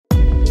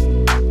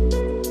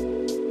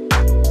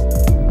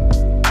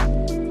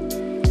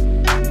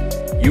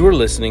You are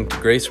listening to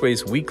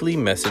Graceway's weekly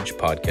message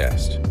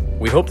podcast.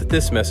 We hope that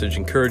this message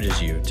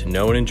encourages you to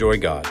know and enjoy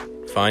God,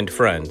 find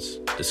friends,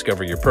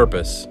 discover your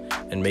purpose,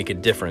 and make a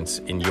difference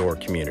in your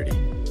community.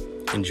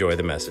 Enjoy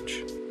the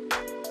message.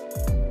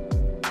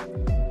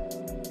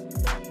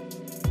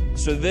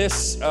 So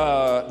this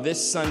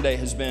Sunday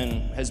has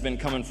been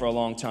coming for a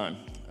long time.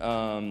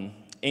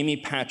 Amy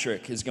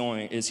Patrick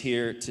is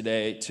here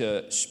today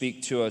to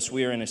speak to us.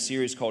 We are in a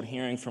series called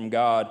Hearing from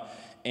God,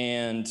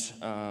 and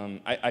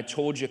I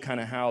told you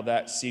kind of how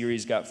that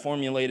series got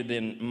formulated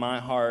in my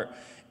heart.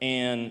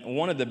 And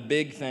one of the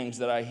big things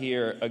that I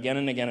hear again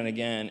and again and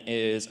again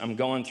is I'm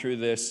going through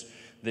this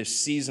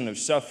season of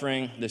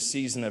suffering, this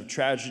season of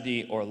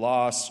tragedy or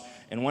loss.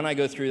 And when I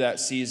go through that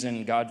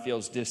season, God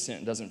feels distant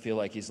and doesn't feel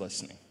like he's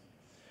listening.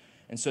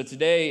 And so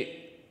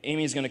today,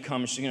 Amy's going to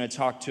come. She's going to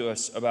talk to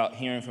us about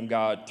hearing from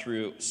God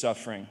through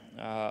suffering.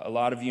 A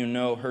lot of you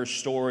know her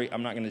story.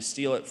 I'm not going to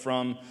steal it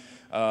from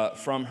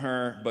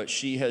her, but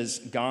she has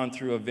gone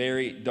through a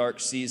very dark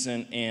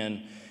season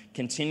and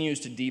continues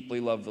to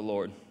deeply love the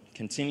Lord,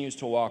 continues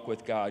to walk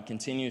with God,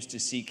 continues to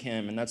seek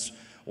Him, and that's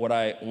what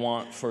I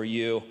want for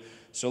you.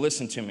 So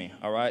listen to me,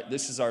 all right?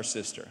 This is our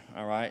sister,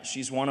 all right?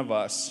 She's one of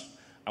us.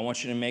 I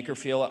want you to make her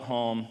feel at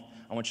home.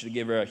 I want you to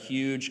give her a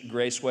huge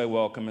Graceway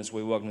welcome as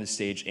we welcome to the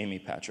stage Amy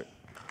Patrick.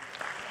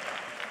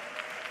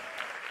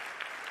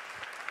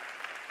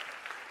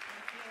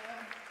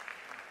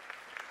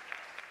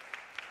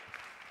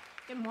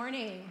 Good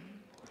morning.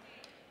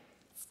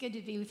 It's good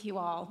to be with you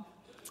all.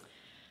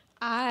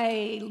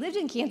 I lived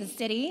in Kansas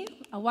City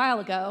a while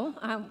ago.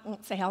 I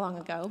won't say how long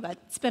ago, but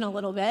it's been a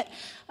little bit.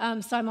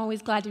 So I'm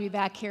always glad to be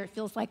back here. It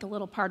feels like a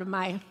little part of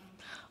my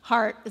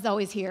heart is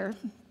always here.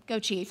 Go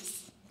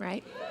Chiefs,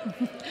 right?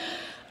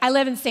 I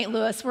live in St.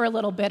 Louis. We're a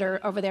little bitter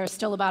over there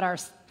still about our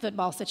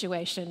football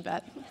situation,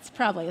 but it's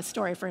probably a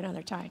story for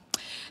another time.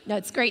 No,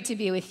 it's great to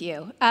be with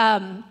you.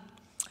 I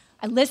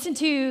listened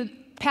to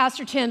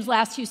Pastor Tim's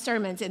last two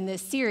sermons in this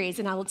series,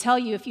 and I will tell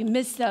you, if you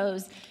missed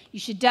those,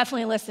 you should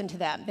definitely listen to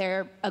them.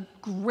 They're a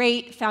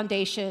great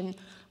foundation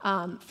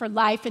for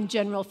life in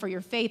general, for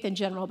your faith in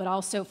general, but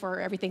also for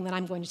everything that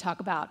I'm going to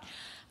talk about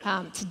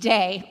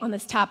today on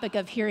this topic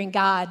of hearing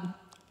God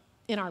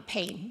in our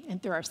pain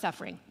and through our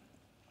suffering.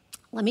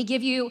 Let me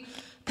give you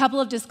a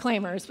couple of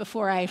disclaimers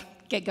before I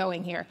get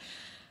going here.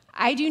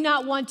 I do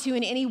not want to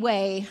in any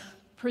way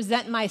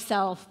present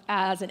myself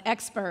as an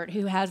expert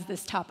who has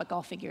this topic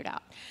all figured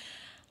out.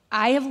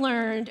 I have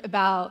learned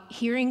about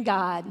hearing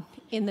God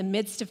in the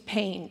midst of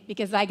pain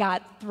because I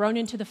got thrown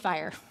into the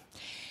fire.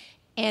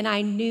 And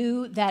I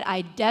knew that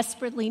I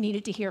desperately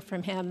needed to hear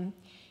from Him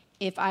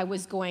if I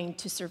was going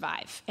to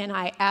survive. And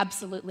I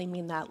absolutely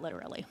mean that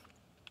literally.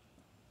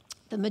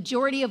 The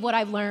majority of what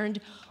I've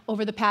learned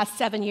over the past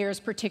 7 years,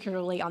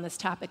 particularly on this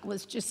topic,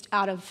 was just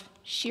out of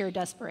sheer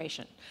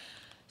desperation.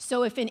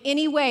 So if in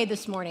any way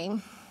this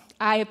morning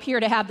I appear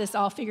to have this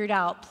all figured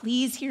out,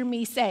 please hear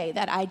me say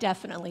that I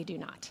definitely do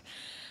not.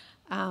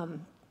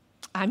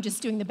 I'm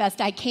just doing the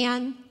best I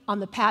can on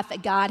the path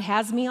that God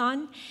has me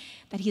on,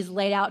 that He's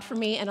laid out for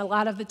me, and a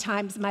lot of the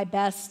times my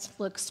best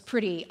looks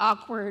pretty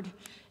awkward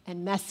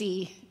and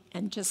messy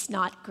and just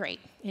not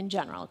great in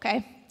general,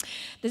 okay?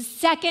 The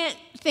second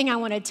thing I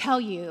want to tell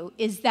you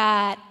is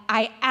that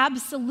I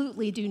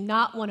absolutely do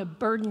not want to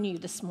burden you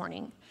this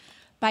morning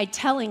by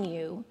telling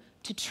you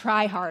to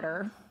try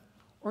harder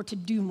or to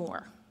do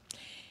more.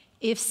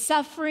 If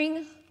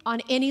suffering on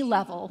any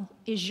level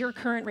is your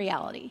current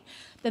reality,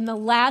 then the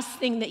last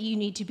thing that you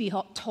need to be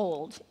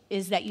told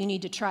is that you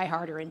need to try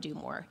harder and do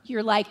more.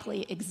 You're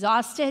likely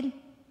exhausted,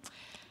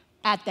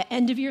 at the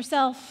end of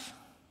yourself,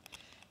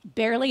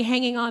 barely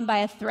hanging on by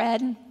a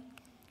thread.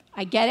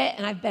 I get it,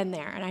 and I've been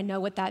there, and I know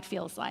what that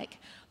feels like.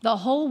 The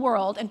whole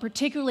world, and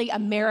particularly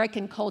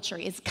American culture,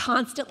 is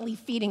constantly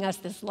feeding us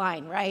this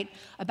line, right,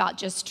 about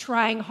just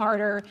trying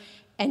harder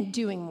and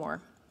doing more.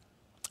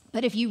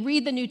 But if you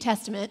read the New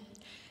Testament,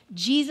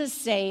 Jesus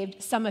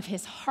saved some of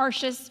His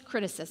harshest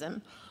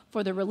criticism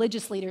for the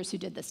religious leaders who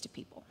did this to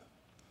people.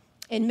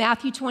 In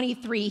Matthew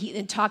 23,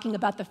 in talking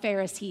about the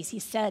Pharisees, He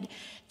said,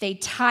 they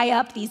tie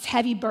up these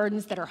heavy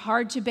burdens that are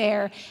hard to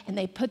bear, and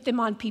they put them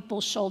on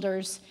people's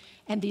shoulders,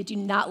 and they do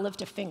not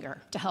lift a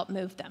finger to help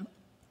move them.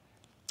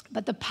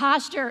 But the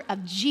posture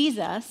of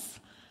Jesus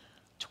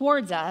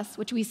towards us,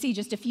 which we see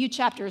just a few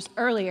chapters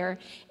earlier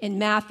in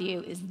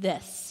Matthew, is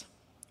this: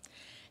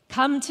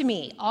 come to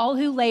me, all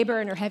who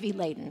labor and are heavy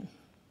laden,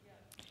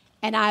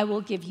 and I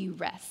will give you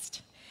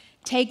rest.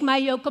 Take my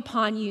yoke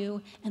upon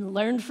you and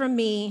learn from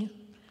me,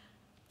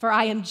 for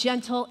I am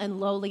gentle and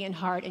lowly in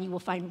heart, and you will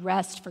find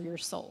rest for your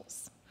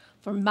souls.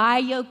 For my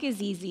yoke is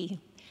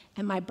easy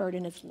and my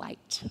burden is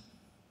light.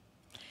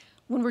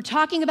 When we're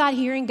talking about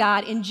hearing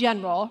God in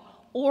general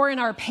or in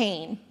our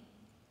pain,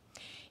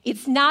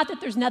 it's not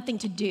that there's nothing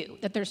to do,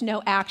 that there's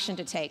no action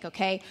to take,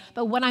 okay?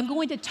 But what I'm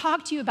going to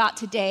talk to you about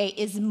today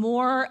is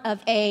more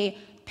of a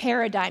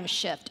paradigm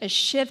shift, a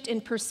shift in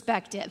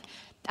perspective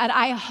that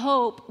I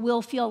hope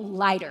will feel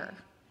lighter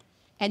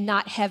and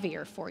not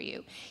heavier for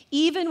you.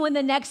 Even when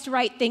the next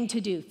right thing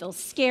to do feels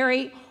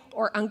scary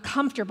or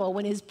uncomfortable,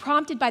 when it is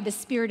prompted by the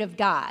Spirit of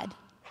God,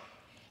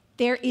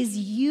 there is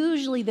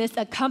usually this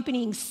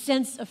accompanying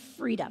sense of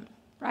freedom,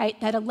 right?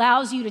 That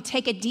allows you to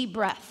take a deep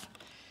breath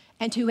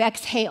and to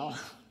exhale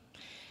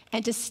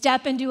and to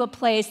step into a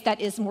place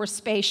that is more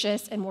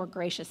spacious and more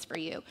gracious for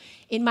you.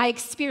 In my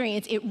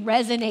experience, it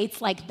resonates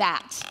like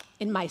that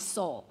in my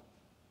soul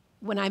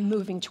when I'm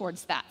moving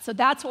towards that. So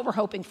that's what we're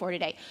hoping for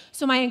today.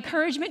 So my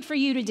encouragement for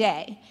you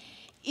today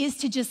is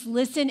to just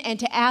listen and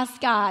to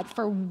ask God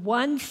for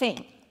one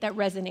thing that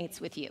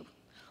resonates with you,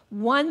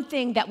 one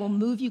thing that will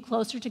move you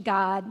closer to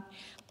God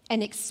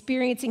and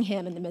experiencing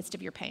Him in the midst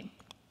of your pain.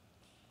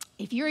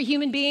 If you're a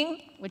human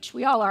being, which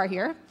we all are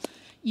here,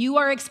 you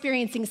are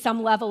experiencing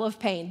some level of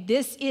pain.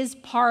 This is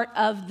part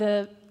of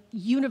the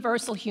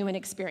universal human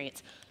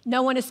experience.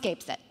 No one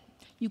escapes it.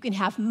 You can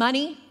have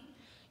money,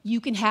 you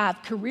can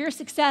have career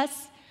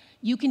success,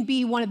 you can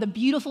be one of the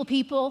beautiful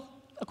people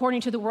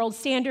according to the world's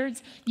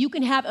standards, you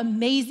can have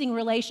amazing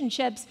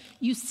relationships,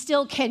 you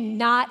still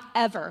cannot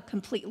ever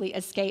completely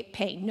escape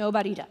pain.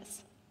 Nobody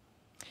does.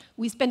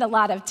 We spend a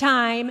lot of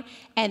time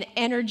and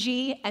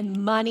energy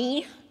and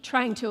money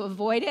trying to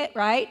avoid it,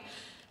 right?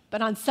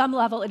 But on some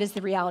level, it is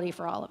the reality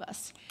for all of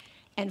us.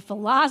 And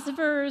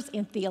philosophers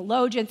and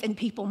theologians and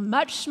people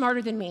much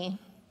smarter than me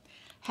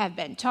have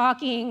been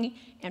talking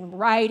and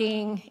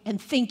writing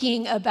and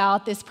thinking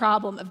about this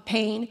problem of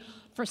pain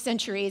for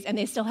centuries, and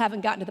they still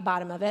haven't gotten to the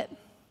bottom of it.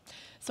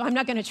 So I'm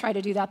not going to try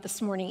to do that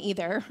this morning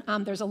either.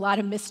 There's a lot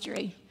of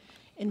mystery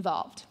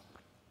involved.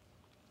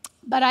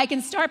 But I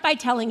can start by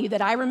telling you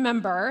that I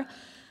remember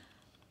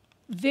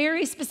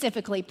very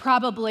specifically,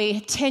 probably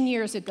 10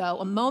 years ago,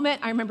 a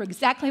moment, I remember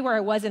exactly where I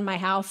was in my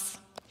house,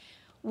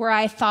 where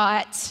I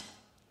thought,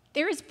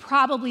 there is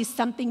probably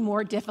something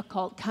more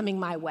difficult coming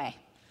my way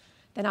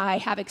than I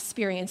have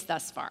experienced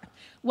thus far.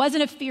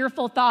 Wasn't a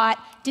fearful thought,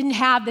 didn't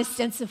have this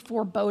sense of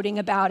foreboding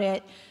about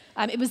it.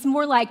 It was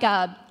more like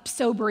a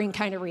sobering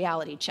kind of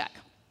reality check.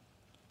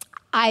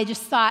 I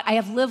just thought, I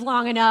have lived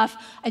long enough,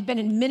 I've been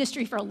in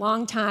ministry for a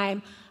long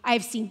time, I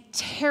have seen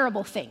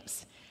terrible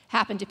things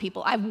happen to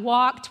people. I've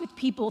walked with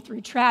people through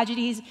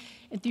tragedies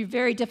and through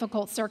very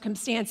difficult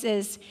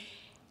circumstances,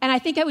 and I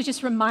think I was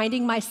just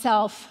reminding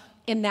myself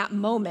in that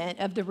moment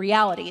of the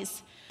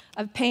realities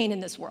of pain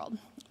in this world.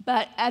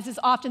 But as is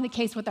often the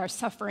case with our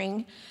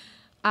suffering,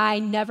 I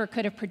never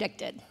could have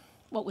predicted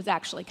what was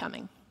actually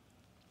coming.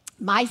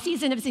 My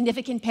season of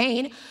significant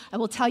pain, I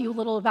will tell you a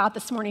little about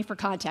this morning for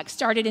context,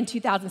 started in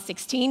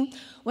 2016,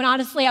 when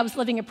honestly I was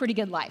living a pretty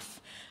good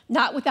life.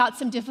 Not without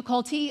some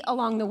difficulty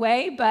along the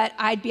way, but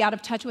I'd be out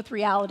of touch with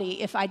reality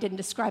if I didn't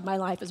describe my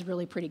life as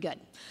really pretty good.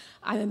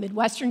 I'm a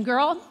Midwestern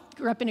girl,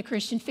 grew up in a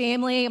Christian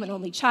family, I'm an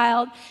only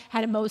child,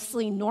 had a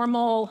mostly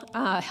normal,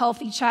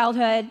 healthy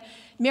childhood,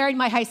 married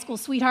my high school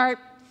sweetheart,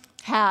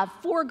 have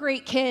 4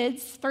 great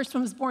kids. First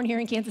one was born here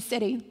in Kansas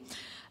City.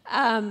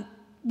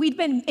 We'd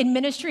been in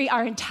ministry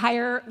our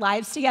entire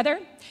lives together,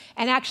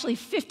 and actually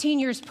 15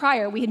 years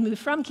prior, we had moved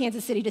from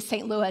Kansas City to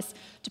St. Louis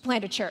to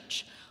plant a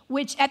church,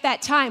 which at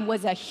that time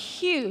was a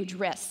huge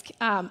risk.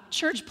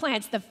 Church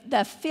plants,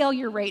 the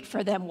failure rate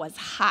for them was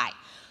high.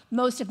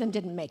 Most of them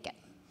didn't make it.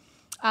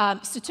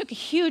 So took a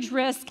huge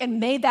risk and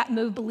made that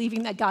move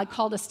believing that God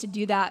called us to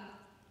do that.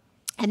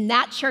 And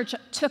that church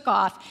took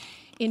off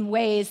in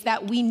ways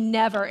that we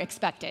never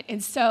expected.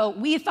 And so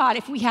we thought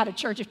if we had a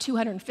church of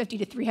 250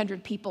 to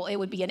 300 people, it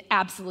would be an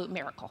absolute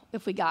miracle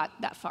if we got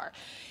that far.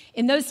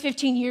 In those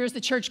 15 years,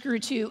 the church grew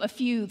to a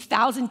few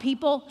thousand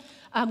people.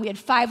 We had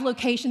 5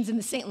 locations in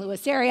the St.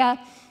 Louis area.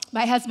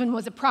 My husband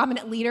was a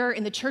prominent leader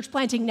in the church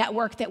planting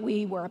network that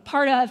we were a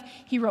part of.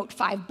 He wrote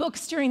 5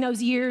 books during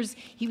those years.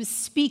 He was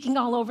speaking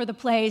all over the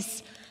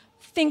place.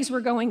 Things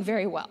were going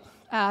very well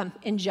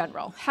in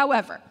general.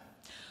 However,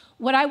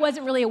 what I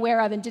wasn't really aware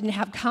of and didn't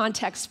have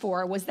context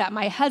for was that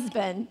my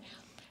husband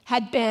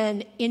had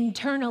been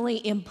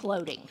internally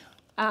imploding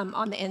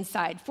on the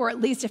inside for at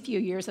least a few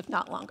years, if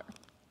not longer.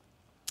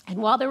 And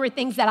while there were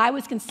things that I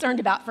was concerned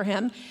about for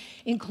him,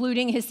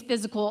 including his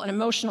physical and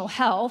emotional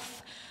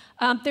health,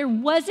 there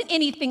wasn't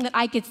anything that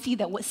I could see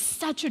that was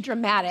such a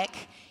dramatic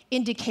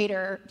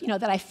indicator,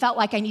 that I felt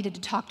like I needed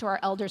to talk to our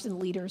elders and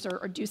leaders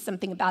or do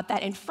something about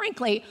that. And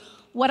frankly,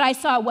 what I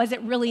saw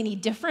wasn't really any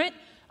different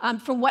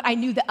from what I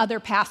knew the other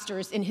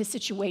pastors in his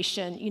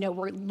situation,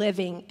 were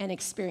living and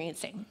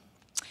experiencing.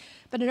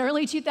 But in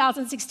early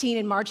 2016,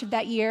 in March of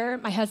that year,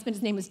 my husband,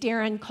 his name was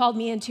Darren, called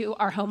me into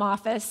our home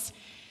office,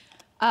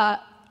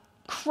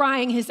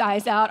 crying his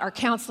eyes out. Our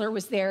counselor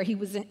was there. He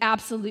was in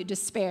absolute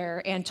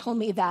despair and told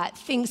me that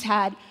things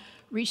had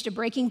reached a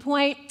breaking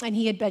point and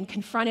he had been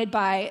confronted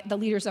by the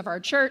leaders of our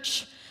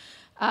church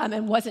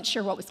and wasn't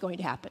sure what was going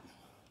to happen.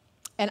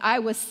 And I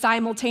was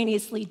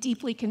simultaneously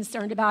deeply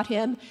concerned about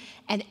him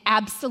and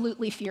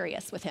absolutely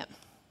furious with him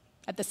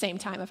at the same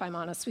time, if I'm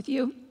honest with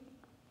you.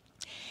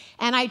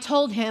 And I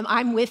told him,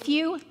 I'm with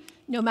you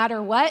no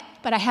matter what,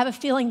 but I have a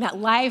feeling that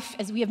life,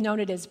 as we have known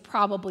it, is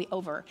probably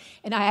over.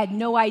 And I had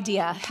no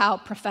idea how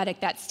prophetic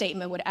that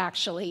statement would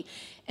actually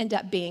end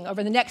up being.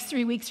 Over the next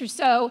 3 weeks or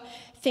so,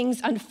 things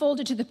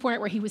unfolded to the point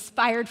where he was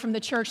fired from the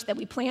church that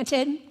we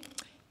planted.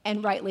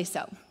 and rightly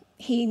so.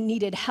 He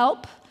needed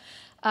help.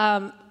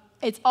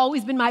 It's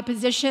always been my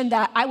position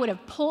that I would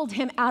have pulled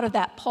him out of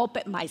that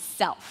pulpit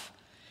myself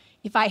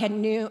if I had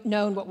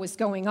known what was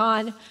going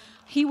on.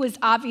 He was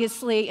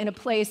obviously in a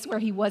place where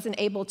he wasn't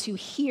able to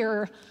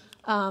hear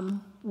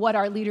what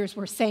our leaders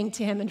were saying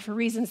to him, and for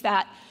reasons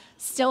that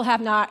still have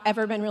not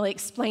ever been really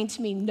explained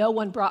to me, no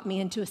one brought me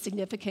into a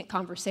significant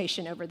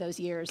conversation over those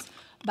years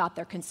about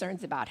their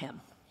concerns about him.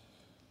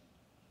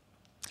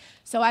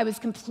 So I was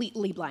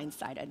completely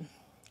blindsided.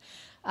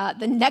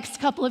 The next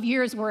couple of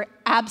years were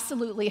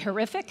absolutely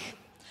horrific.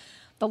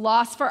 The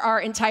loss for our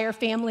entire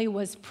family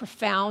was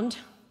profound,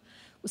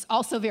 was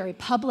also very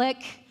public.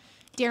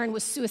 Darren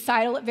was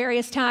suicidal at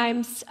various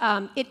times.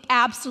 It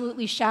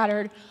absolutely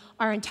shattered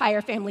our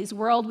entire family's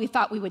world. We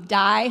thought we would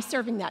die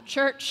serving that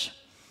church.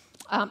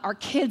 Our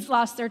kids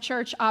lost their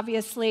church,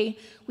 obviously.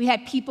 We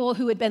had people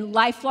who had been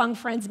lifelong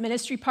friends,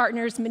 ministry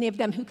partners, many of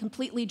them who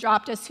completely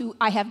dropped us, who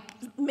I have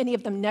many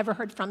of them never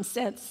heard from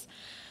since.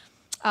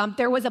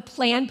 There was a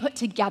plan put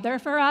together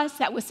for us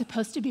that was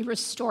supposed to be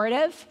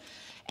restorative.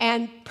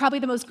 And probably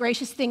the most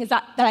gracious thing is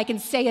that I can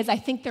say is I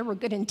think there were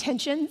good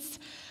intentions,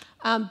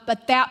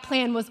 but that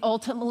plan was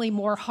ultimately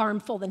more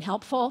harmful than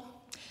helpful.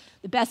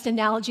 The best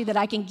analogy that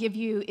I can give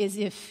you is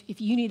if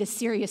you need a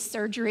serious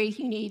surgery,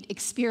 you need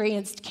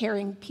experienced,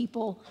 caring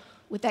people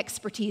with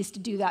expertise to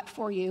do that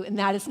for you, and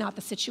that is not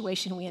the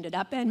situation we ended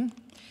up in.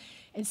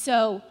 And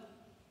so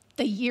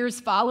the years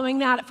following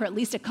that, for at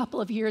least a couple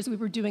of years, we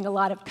were doing a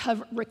lot of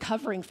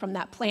recovering from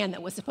that plan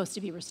that was supposed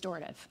to be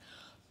restorative.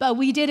 But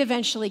we did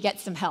eventually get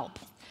some help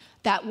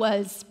that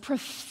was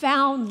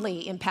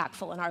profoundly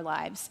impactful in our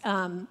lives,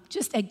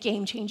 just a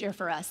game changer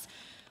for us.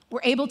 We're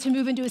able to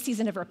move into a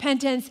season of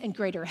repentance and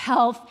greater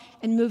health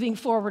and moving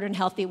forward in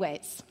healthy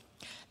ways.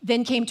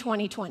 Then came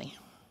 2020,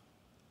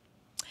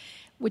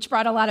 which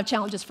brought a lot of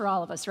challenges for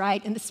all of us,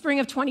 right? In the spring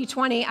of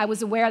 2020, I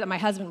was aware that my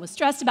husband was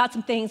stressed about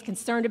some things,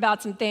 concerned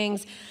about some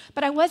things,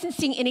 but I wasn't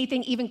seeing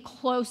anything even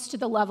close to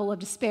the level of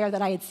despair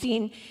that I had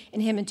seen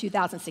in him in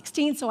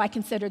 2016, so I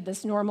considered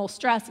this normal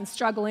stress and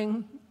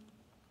struggling.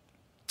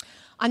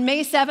 On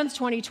May 7th,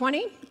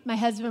 2020, my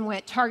husband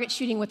went target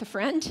shooting with a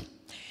friend.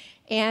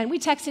 And we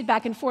texted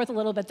back and forth a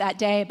little bit that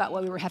day about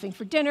what we were having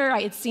for dinner.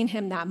 I had seen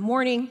him that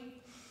morning.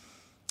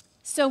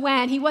 So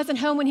when he wasn't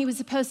home when he was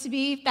supposed to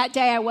be, that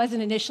day I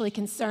wasn't initially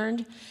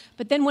concerned.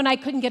 But then when I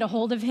couldn't get a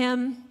hold of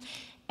him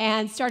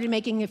and started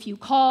making a few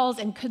calls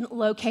and couldn't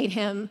locate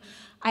him,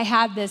 I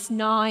had this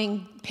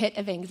gnawing pit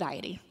of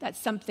anxiety that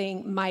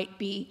something might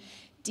be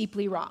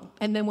deeply wrong.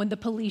 And then when the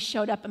police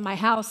showed up at my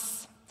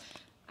house,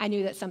 I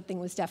knew that something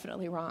was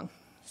definitely wrong.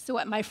 So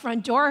at my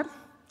front door,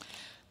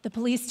 the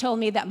police told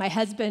me that my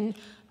husband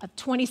of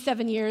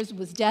 27 years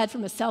was dead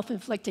from a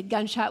self-inflicted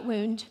gunshot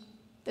wound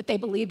that they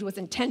believed was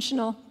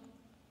intentional.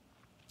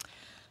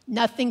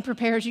 Nothing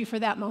prepares you for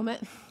that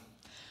moment.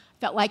 I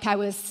felt like I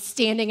was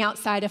standing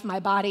outside of my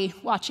body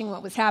watching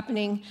what was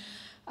happening.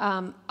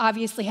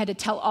 Obviously had to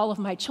tell all of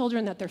my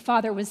children that their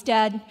father was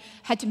dead,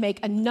 had to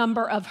make a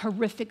number of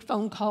horrific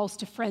phone calls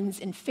to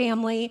friends and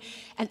family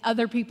and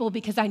other people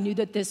because I knew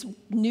that this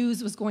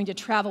news was going to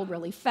travel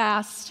really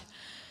fast.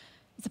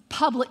 He's a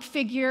public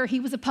figure. He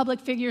was a public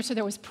figure, so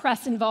there was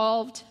press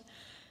involved.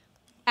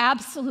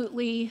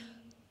 Absolutely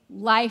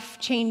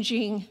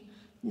life-changing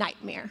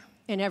nightmare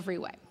in every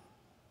way.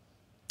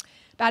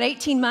 About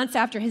 18 months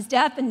after his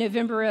death in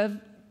November of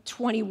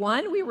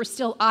 21, we were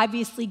still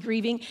obviously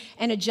grieving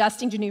and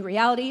adjusting to new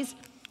realities.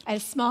 I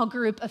had a small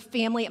group of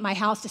family at my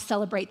house to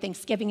celebrate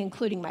Thanksgiving,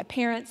 including my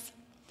parents.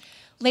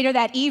 Later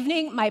that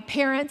evening, my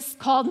parents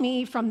called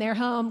me from their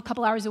home a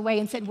couple hours away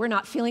and said, "We're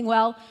not feeling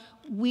well.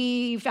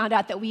 We found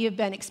out that we have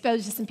been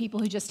exposed to some people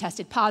who just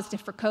tested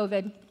positive for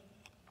COVID."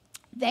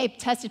 They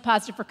tested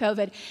positive for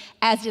COVID,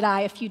 as did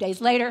I a few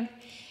days later.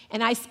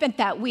 And I spent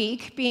that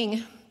week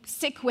being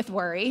sick with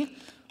worry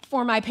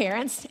for my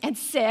parents and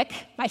sick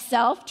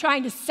myself,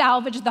 trying to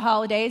salvage the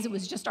holidays. It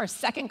was just our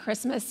second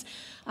Christmas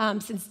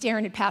since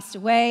Darren had passed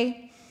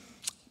away.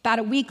 About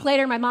a week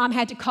later, my mom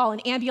had to call an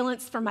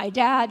ambulance for my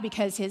dad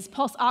because his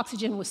pulse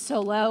oxygen was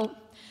so low.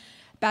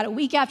 About a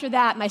week after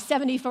that, my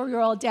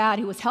 74-year-old dad,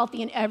 who was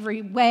healthy in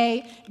every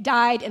way,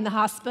 died in the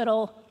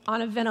hospital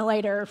on a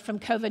ventilator from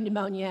COVID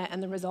pneumonia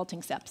and the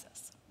resulting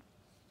sepsis.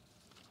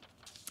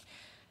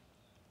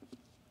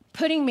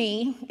 Putting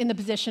me in the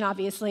position,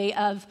 obviously,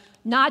 of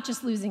not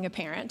just losing a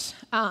parent,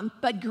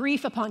 but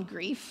grief upon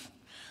grief.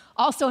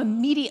 Also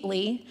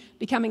immediately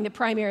becoming the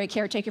primary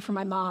caretaker for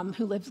my mom,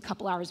 who lives a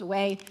couple hours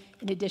away,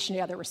 in addition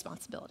to other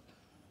responsibilities.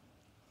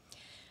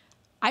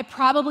 I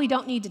probably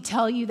don't need to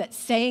tell you that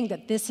saying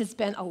that this has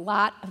been a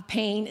lot of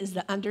pain is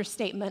the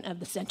understatement of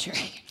the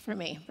century for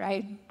me,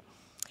 right?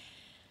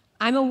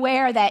 I'm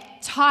aware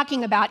that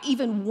talking about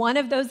even one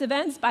of those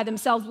events by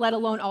themselves, let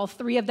alone all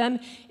three of them,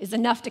 is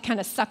enough to kind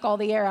of suck all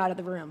the air out of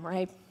the room,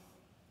 right?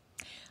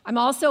 I'm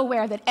also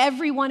aware that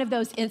every one of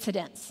those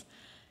incidents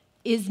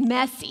is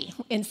messy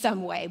in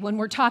some way. When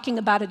we're talking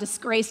about a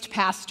disgraced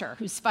pastor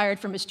who's fired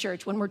from his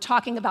church, when we're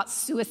talking about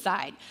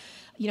suicide,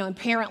 in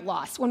parent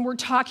loss, when we're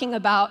talking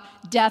about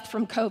death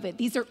from COVID.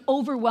 These are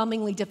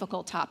overwhelmingly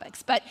difficult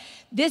topics. But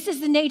this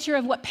is the nature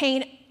of what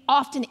pain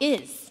often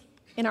is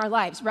in our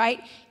lives, right?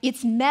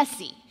 It's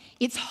messy.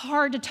 It's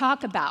hard to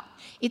talk about.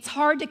 It's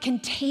hard to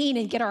contain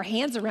and get our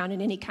hands around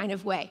in any kind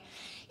of way.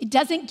 It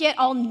doesn't get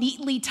all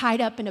neatly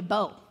tied up in a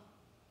bow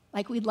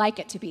like we'd like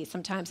it to be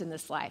sometimes in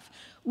this life,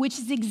 which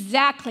is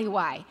exactly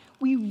why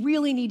we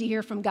really need to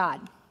hear from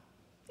God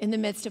in the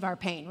midst of our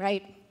pain,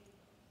 right?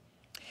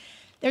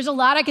 There's a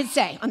lot I could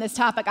say on this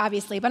topic,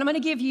 obviously, but I'm going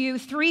to give you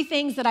 3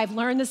 things that I've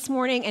learned this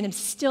morning and am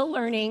still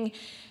learning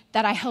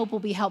that I hope will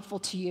be helpful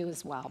to you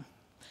as well.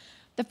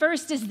 The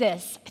first is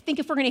this. I think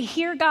if we're going to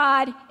hear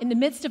God in the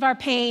midst of our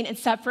pain and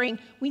suffering,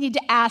 we need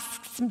to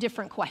ask some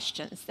different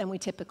questions than we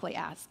typically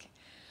ask.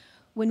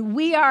 When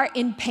we are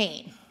in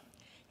pain,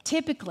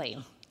 typically,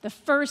 the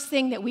first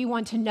thing that we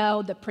want to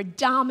know, the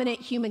predominant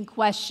human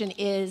question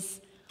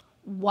is,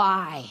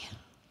 why?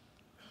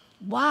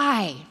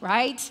 Why,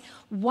 right?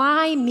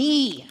 Why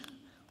me?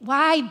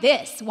 Why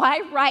this? Why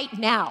right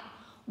now?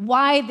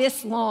 Why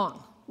this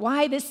long?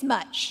 Why this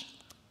much?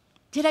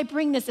 Did I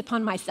bring this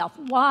upon myself?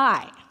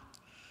 Why?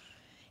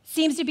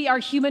 Seems to be our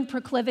human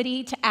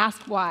proclivity to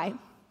ask why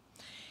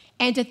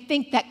and to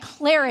think that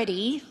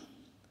clarity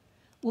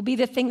will be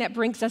the thing that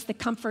brings us the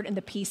comfort and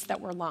the peace that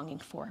we're longing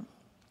for.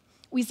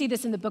 We see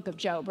this in the book of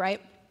Job,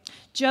 right?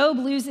 Job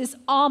loses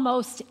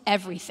almost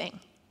everything.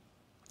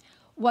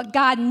 What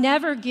God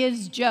never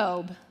gives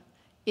Job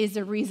is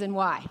a reason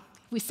why.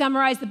 If we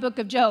summarize the book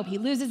of Job, he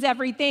loses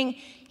everything.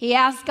 He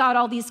asks God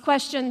all these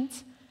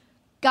questions.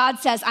 God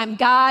says, I'm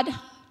God.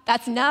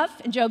 That's enough.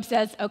 And Job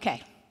says,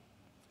 okay.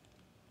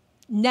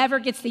 Never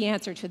gets the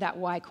answer to that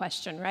why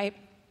question, right?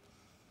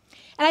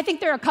 And I think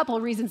there are a couple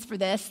of reasons for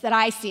this that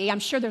I see.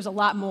 I'm sure there's a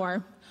lot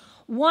more.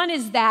 One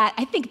is that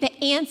I think the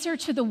answer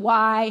to the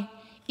why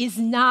is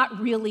not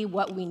really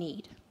what we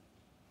need.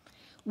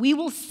 We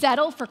will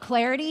settle for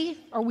clarity,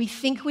 or we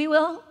think we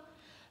will,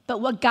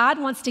 but what God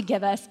wants to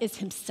give us is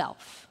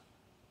himself.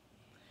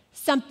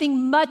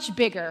 Something much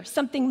bigger,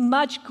 something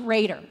much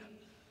greater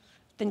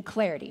than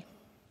clarity.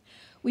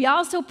 We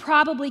also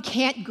probably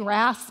can't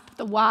grasp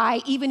the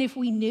why, even if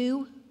we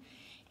knew,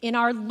 in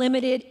our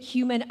limited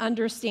human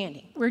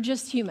understanding. We're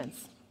just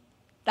humans.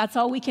 That's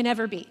all we can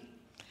ever be.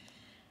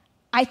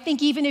 I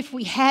think even if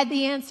we had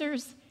the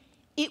answers,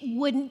 it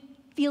wouldn't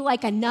feel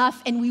like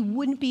enough, and we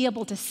wouldn't be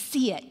able to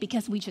see it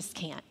because we just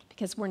can't,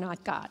 because we're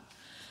not God.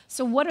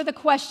 So what are the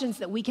questions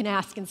that we can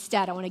ask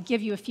instead? I want to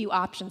give you a few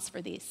options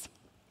for these.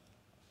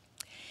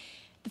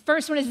 The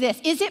first one is this: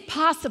 is it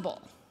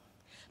possible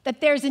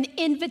that there's an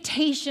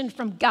invitation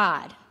from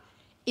God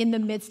in the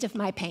midst of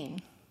my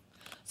pain?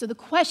 So the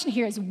question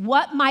here is,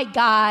 what might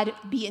God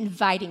be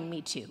inviting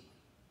me to?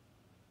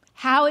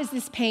 How is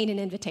this pain an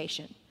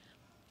invitation?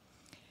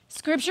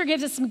 Scripture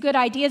gives us some good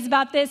ideas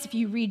about this. If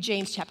you read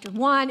James chapter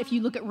 1, if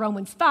you look at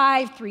Romans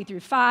 5,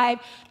 3-5,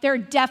 there are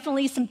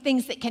definitely some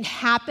things that can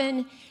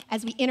happen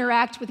as we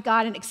interact with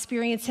God and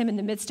experience him in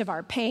the midst of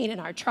our pain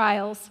and our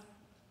trials.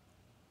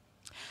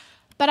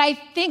 But I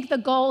think the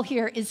goal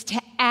here is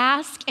to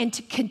ask and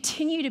to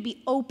continue to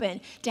be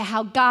open to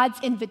how God's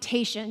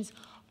invitations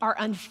are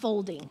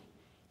unfolding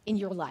in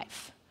your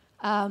life.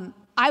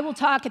 I will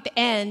talk at the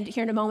end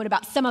here in a moment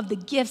about some of the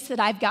gifts that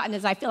I've gotten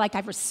as I feel like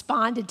I've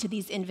responded to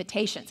these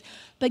invitations.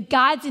 But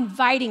God's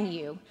inviting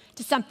you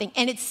to something,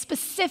 and it's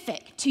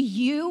specific to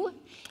you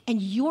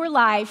and your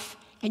life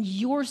and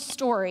your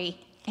story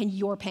and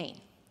your pain.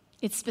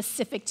 It's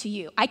specific to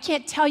you. I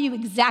can't tell you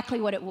exactly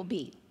what it will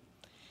be,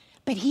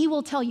 but he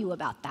will tell you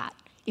about that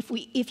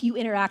if you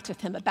interact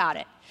with him about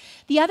it.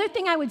 The other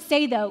thing I would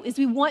say, though, is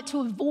we want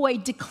to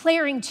avoid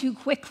declaring too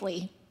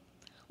quickly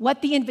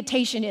what the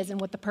invitation is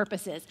and what the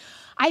purpose is.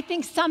 I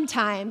think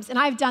sometimes, and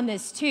I've done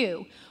this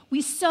too,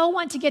 we so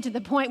want to get to the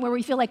point where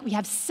we feel like we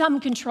have some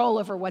control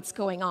over what's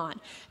going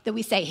on, that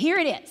we say, here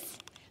it is.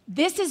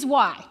 This is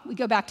why. We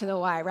go back to the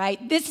why,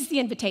 right? This is the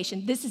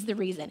invitation. This is the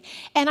reason.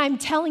 And I'm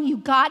telling you,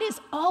 God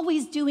is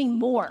always doing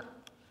more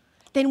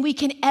than we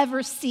can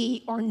ever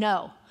see or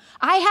know.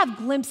 I have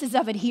glimpses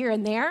of it here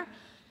and there.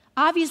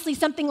 Obviously,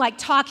 something like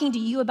talking to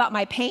you about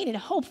my pain and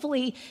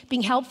hopefully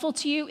being helpful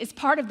to you is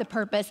part of the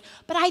purpose,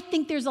 but I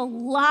think there's a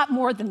lot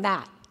more than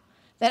that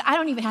I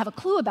don't even have a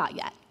clue about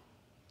yet.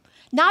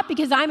 Not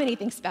because I'm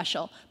anything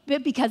special,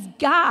 but because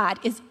God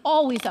is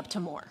always up to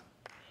more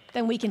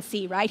than we can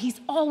see, right? He's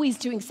always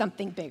doing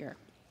something bigger.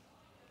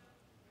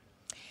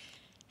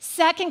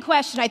 Second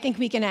question I think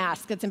we can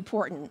ask that's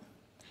important: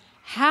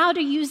 how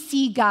do you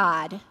see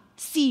God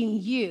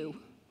seeing you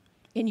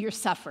in your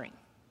suffering?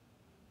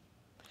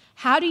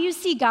 How do you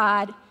see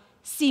God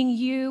seeing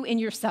you in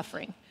your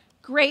suffering?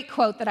 Great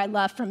quote that I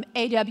love from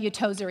A.W.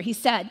 Tozer. He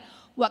said,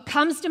 "What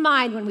comes to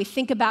mind when we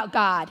think about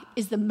God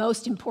is the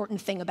most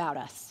important thing about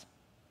us."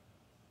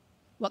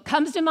 What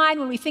comes to mind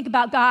when we think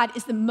about God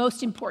is the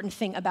most important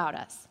thing about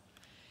us.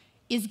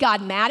 Is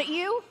God mad at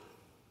you?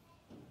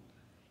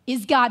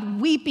 Is God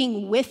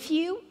weeping with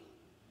you?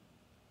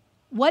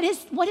 What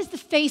is the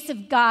face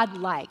of God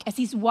like as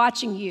he's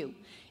watching you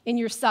in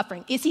your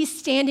suffering? Is he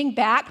standing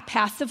back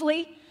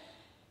passively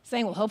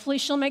saying, well, hopefully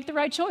she'll make the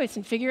right choice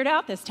and figure it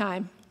out this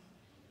time.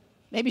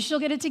 Maybe she'll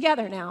get it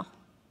together now.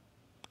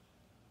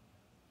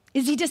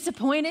 Is he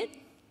disappointed?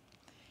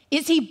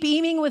 Is he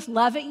beaming with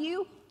love at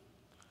you?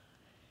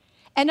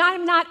 And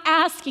I'm not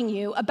asking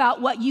you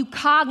about what you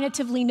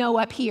cognitively know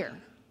up here.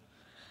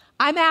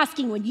 I'm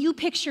asking, when you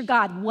picture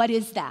God, what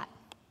is that?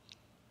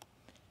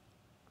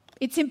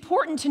 It's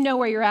important to know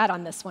where you're at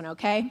on this one,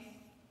 okay?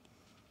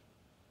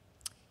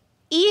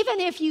 Even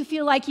if you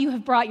feel like you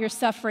have brought your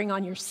suffering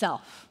on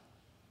yourself.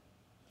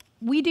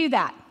 We do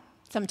that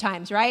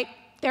sometimes, right?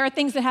 There are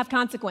things that have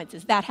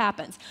consequences. That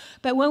happens.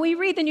 But when we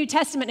read the New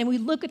Testament and we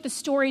look at the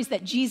stories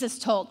that Jesus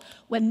told,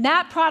 when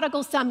that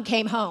prodigal son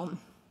came home,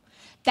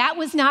 that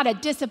was not a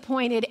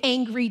disappointed,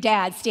 angry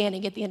dad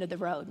standing at the end of the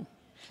road.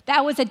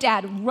 That was a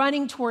dad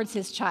running towards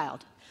his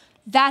child.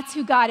 That's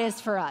who God is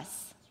for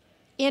us.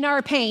 In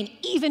our pain,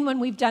 even when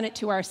we've done it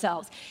to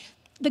ourselves.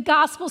 The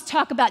Gospels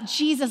talk about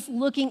Jesus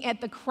looking at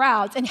the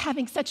crowds and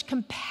having such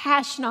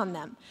compassion on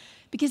them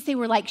because they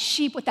were like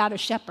sheep without a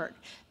shepherd.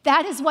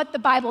 That is what the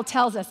Bible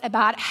tells us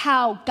about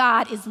how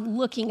God is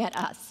looking at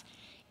us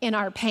in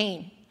our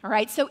pain, all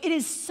right? So it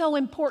is so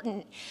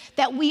important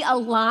that we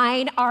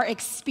align our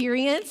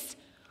experience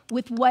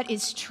with what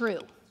is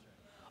true,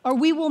 or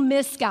we will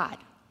miss God.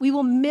 We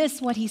will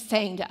miss what he's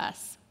saying to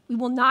us. We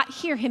will not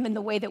hear him in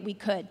the way that we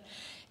could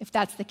if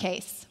that's the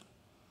case.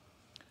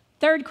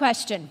 Third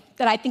question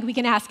that I think we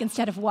can ask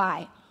instead of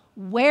why: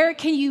 where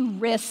can you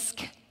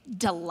risk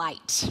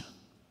delight?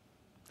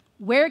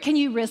 Where can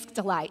you risk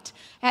delight?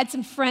 I had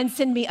some friends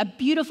send me a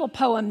beautiful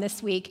poem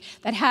this week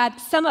that had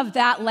some of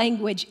that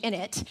language in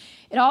it.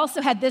 It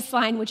also had this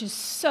line, which is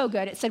so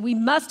good. It said, "We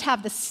must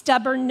have the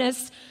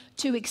stubbornness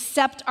to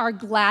accept our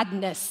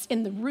gladness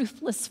in the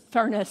ruthless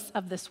furnace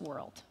of this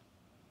world."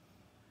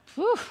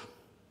 Whew.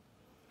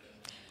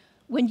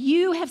 When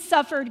you have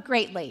suffered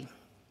greatly,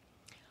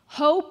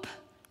 hope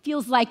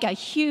feels like a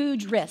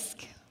huge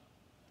risk,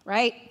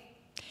 right?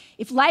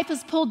 If life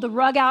has pulled the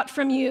rug out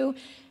from you,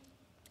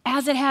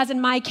 as it has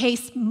in my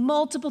case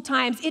multiple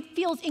times, it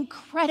feels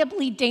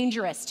incredibly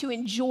dangerous to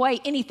enjoy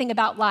anything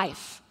about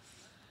life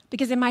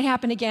because it might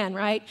happen again,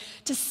 right?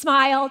 To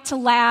smile, to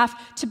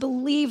laugh, to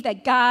believe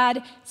that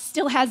God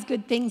still has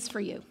good things for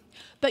you.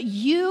 But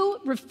you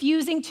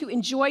refusing to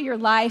enjoy your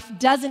life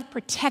doesn't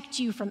protect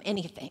you from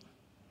anything.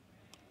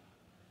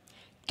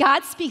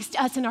 God speaks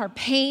to us in our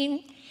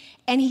pain,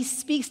 and he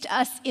speaks to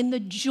us in the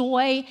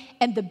joy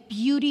and the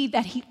beauty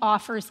that he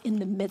offers in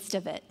the midst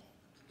of it.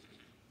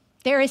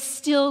 There is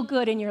still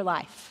good in your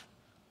life.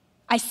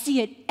 I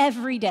see it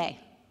every day.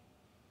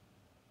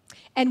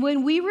 And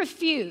when we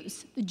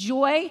refuse the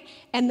joy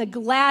and the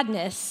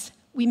gladness,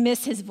 we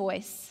miss his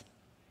voice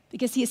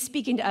because he is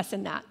speaking to us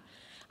in that.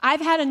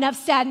 I've had enough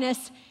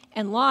sadness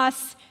and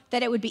loss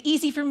that it would be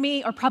easy for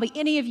me, or probably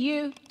any of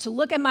you, to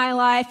look at my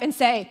life and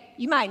say,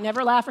 you might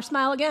never laugh or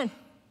smile again.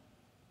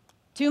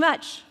 Too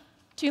much,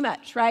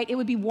 right? It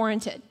would be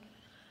warranted.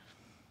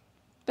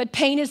 But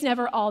pain is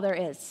never all there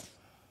is.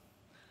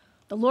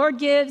 The Lord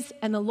gives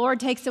and the Lord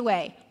takes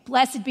away.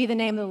 Blessed be the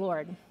name of the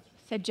Lord,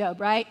 said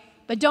Job, right?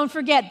 But don't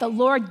forget, the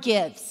Lord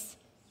gives,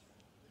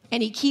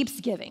 and he keeps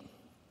giving.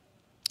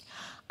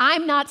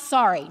 I'm not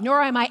sorry,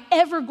 nor am I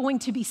ever going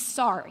to be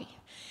sorry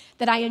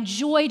that I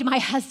enjoyed my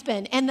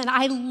husband and that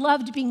I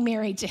loved being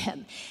married to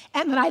him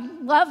and that I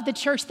loved the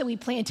church that we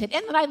planted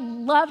and that I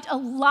loved a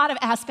lot of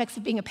aspects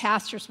of being a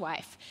pastor's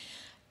wife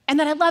and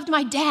that I loved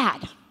my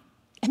dad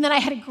and that I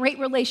had a great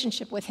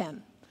relationship with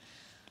him.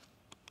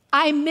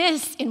 I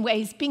miss, in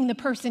ways, being the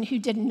person who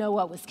didn't know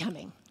what was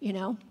coming, you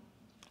know?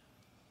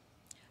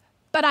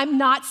 But I'm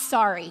not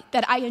sorry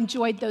that I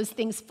enjoyed those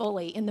things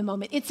fully in the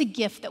moment. It's a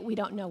gift that we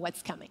don't know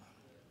what's coming.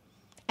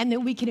 And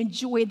that we can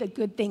enjoy the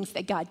good things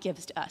that God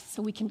gives to us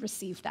so we can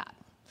receive that.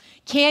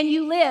 Can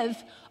you live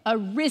a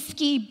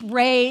risky,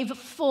 brave,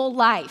 full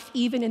life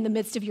even in the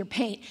midst of your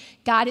pain?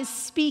 God is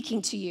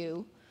speaking to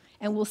you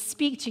and will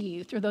speak to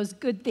you through those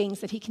good things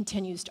that he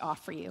continues to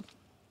offer you.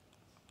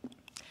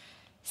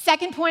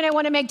 Second point I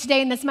want to make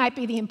today, and this might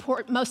be the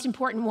most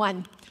important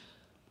one.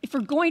 If we're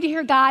going to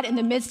hear God in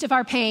the midst of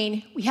our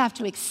pain, we have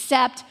to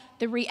accept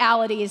the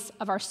realities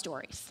of our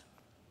stories.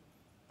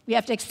 We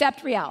have to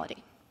accept reality.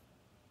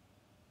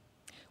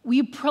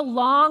 We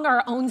prolong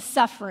our own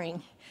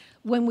suffering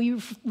when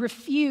we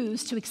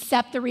refuse to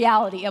accept the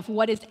reality of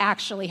what is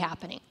actually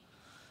happening.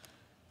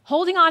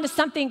 Holding on to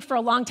something for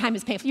a long time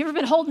is painful. You ever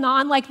been holding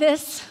on like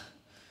this?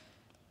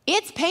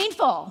 It's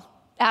painful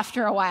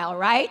after a while,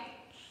 right?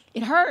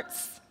 It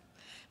hurts.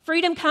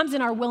 Freedom comes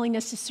in our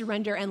willingness to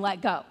surrender and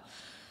let go.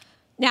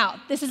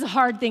 Now, this is a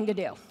hard thing to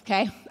do,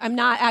 okay? I'm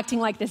not acting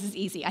like this is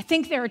easy. I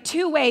think there are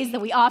two ways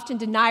that we often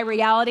deny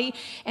reality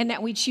and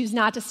that we choose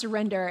not to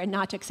surrender and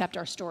not to accept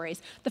our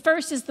stories. The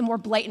first is the more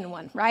blatant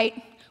one,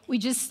 right? We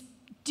just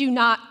do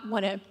not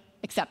want to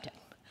accept it.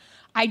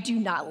 I do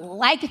not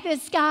like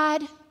this,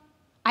 God.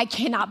 I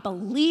cannot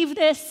believe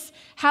this.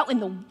 How in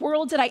the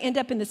world did I end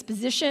up in this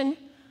position?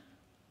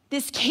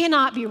 This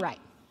cannot be right.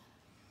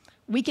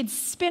 We could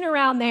spin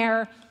around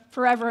there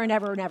forever and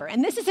ever and ever.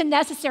 And this is a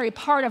necessary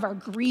part of our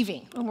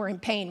grieving when we're in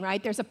pain,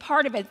 right? There's a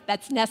part of it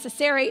that's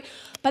necessary,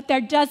 but there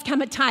does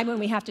come a time when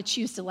we have to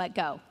choose to let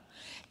go.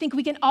 I think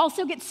we can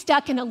also get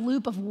stuck in a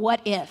loop of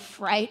what if,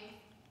 right?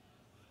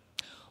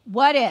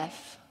 What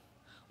if?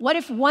 What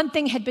if one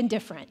thing had been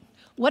different?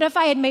 What if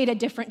I had made a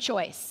different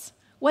choice?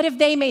 What if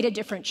they made a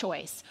different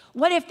choice?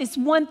 What if this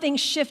one thing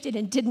shifted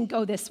and didn't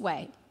go this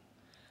way?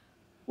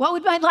 What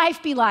would my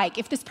life be like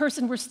if this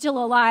person were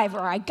still alive,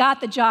 or I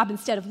got the job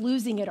instead of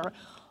losing it, or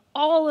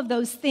all of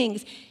those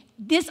things?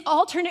 This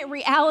alternate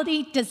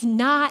reality does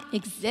not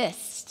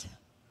exist.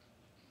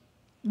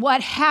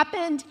 What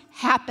happened,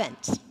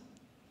 happened.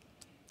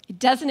 It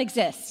doesn't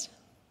exist.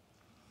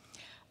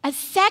 A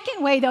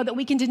second way, though, that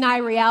we can deny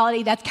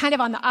reality that's kind of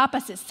on the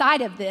opposite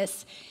side of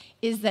this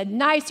is the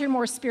nicer,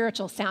 more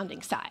spiritual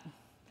sounding side.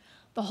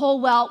 The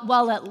whole,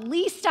 well, at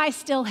least I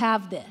still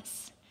have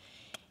this.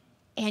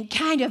 And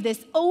kind of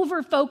this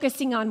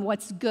over-focusing on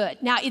what's good.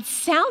 Now, it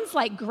sounds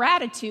like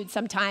gratitude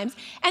sometimes,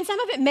 and some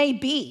of it may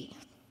be.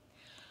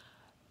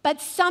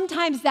 But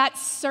sometimes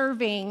that's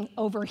serving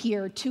over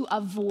here to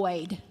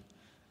avoid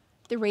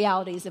the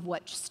realities of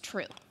what's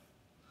true.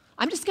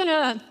 I'm just going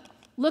to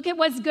look at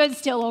what's good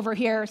still over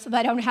here so that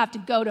I don't have to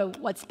go to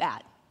what's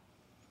bad.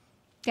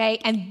 Okay?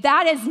 And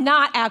that is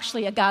not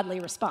actually a godly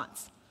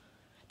response.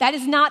 That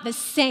is not the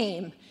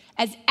same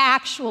as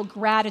actual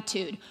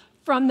gratitude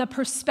from the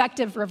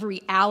perspective of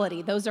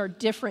reality. Those are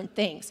different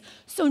things.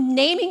 So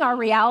naming our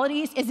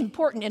realities is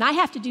important, and I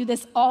have to do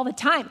this all the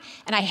time,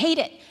 and I hate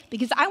it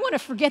because I want to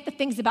forget the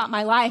things about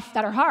my life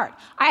that are hard.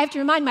 I have to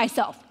remind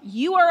myself,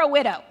 you are a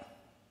widow.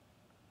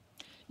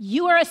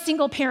 You are a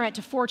single parent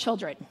to 4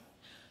 children.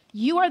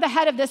 You are the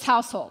head of this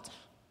household.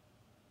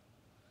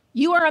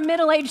 You are a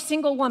middle-aged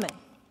single woman.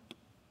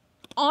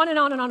 On and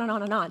on and on and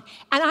on and on.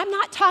 And I'm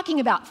not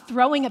talking about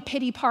throwing a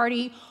pity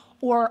party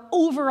or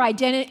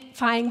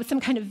over-identifying with some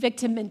kind of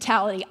victim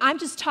mentality. I'm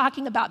just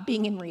talking about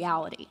being in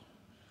reality.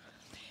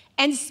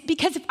 And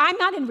because if I'm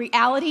not in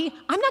reality,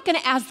 I'm not going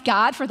to ask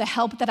God for the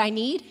help that I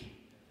need.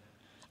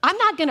 I'm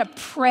not going to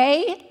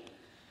pray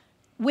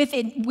with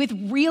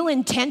real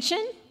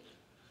intention.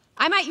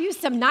 I might use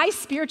some nice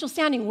spiritual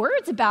sounding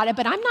words about it,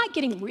 but I'm not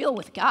getting real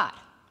with God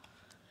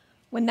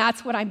when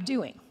that's what I'm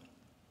doing.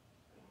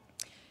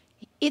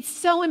 It's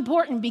so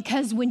important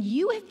because when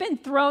you have been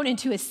thrown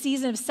into a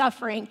season of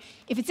suffering,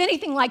 if it's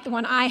anything like the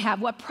one I have,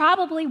 what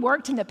probably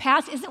worked in the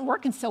past isn't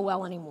working so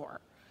well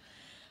anymore.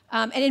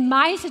 And in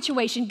my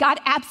situation, God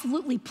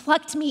absolutely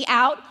plucked me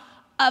out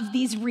of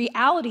these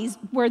realities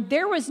where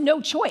there was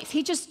no choice.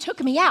 He just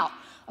took me out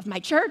of my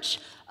church,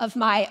 of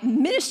my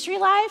ministry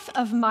life,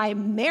 of my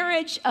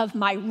marriage, of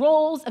my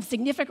roles, of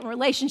significant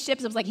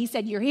relationships. It was like he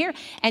said, you're here,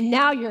 and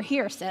now you're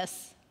here,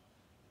 sis.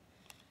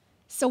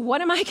 So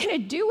what am I going to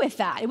do with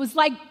that? It was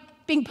like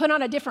being put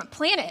on a different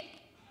planet.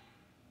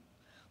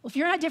 Well, if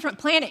you're on a different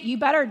planet, you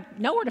better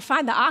know where to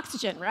find the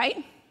oxygen,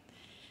 right?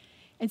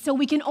 And so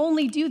we can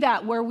only do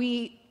that where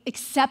we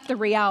accept the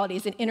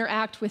realities and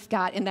interact with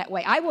God in that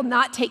way. I will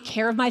not take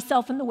care of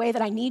myself in the way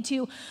that I need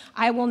to.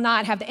 I will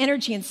not have the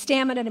energy and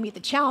stamina to meet the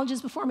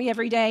challenges before me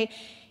every day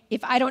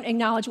if I don't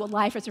acknowledge what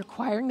life is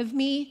requiring of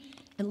me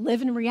and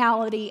live in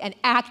reality and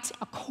act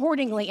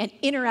accordingly and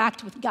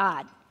interact with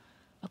God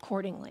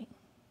accordingly.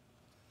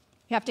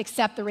 We have to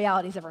accept the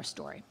realities of our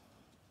story.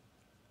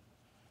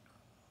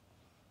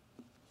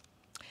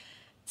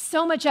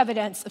 So much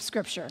evidence of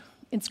Scripture,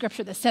 in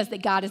Scripture that says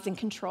that God is in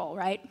control,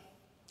 right?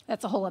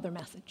 That's a whole other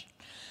message.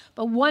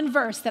 But one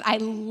verse that I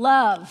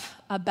love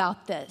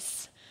about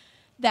this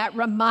that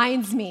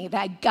reminds me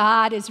that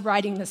God is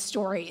writing the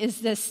story is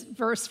this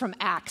verse from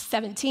Acts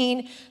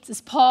 17. This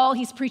is Paul,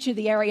 he's preaching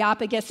to the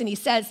Areopagus, and he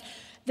says,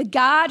 "The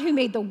God who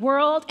made the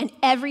world and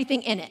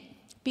everything in it,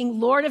 being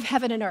Lord of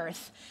heaven and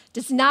earth,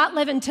 does not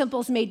live in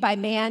temples made by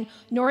man,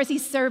 nor is he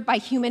served by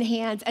human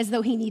hands as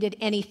though he needed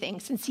anything,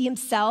 since he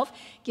himself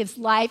gives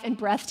life and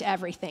breath to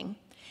everything.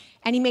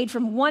 And he made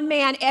from one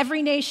man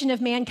every nation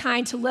of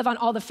mankind to live on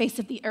all the face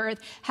of the earth,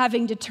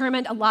 having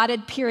determined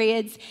allotted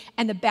periods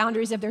and the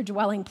boundaries of their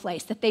dwelling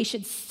place, that they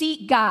should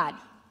seek God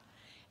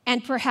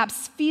and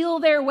perhaps feel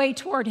their way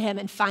toward him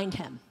and find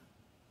him.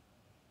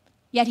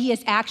 Yet he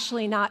is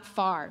actually not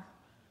far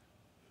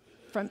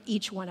from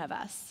each one of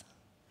us."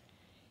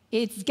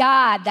 It's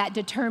God that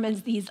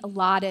determines these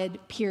allotted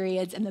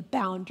periods and the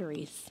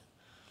boundaries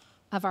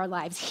of our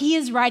lives. He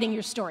is writing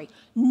your story.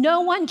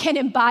 No one can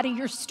embody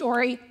your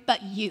story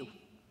but you.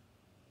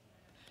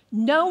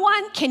 No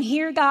one can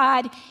hear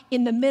God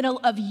in the middle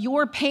of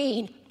your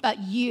pain but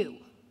you.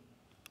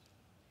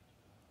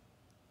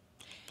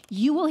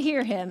 You will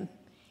hear him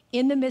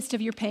in the midst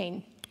of your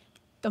pain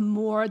the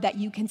more that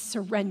you can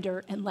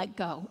surrender and let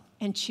go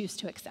and choose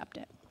to accept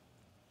it.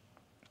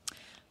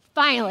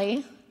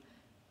 Finally,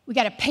 we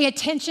got to pay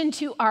attention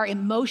to our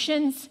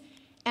emotions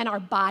and our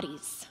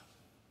bodies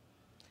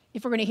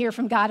if we're going to hear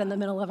from God in the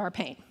middle of our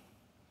pain.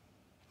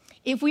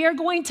 If we are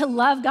going to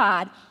love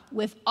God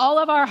with all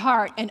of our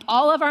heart and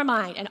all of our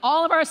mind and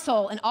all of our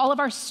soul and all of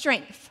our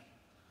strength,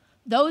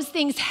 those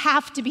things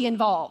have to be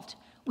involved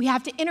We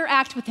have to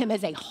interact with him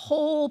as a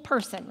whole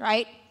person,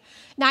 right?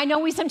 Now, I know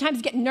we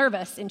sometimes get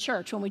nervous in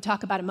church when we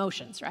talk about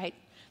emotions, right?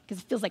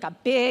 Because it feels like a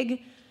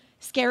big,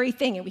 scary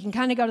thing, and we can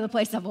kind of go to the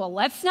place of, well,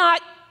 let's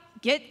not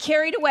get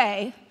carried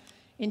away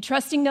in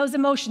trusting those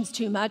emotions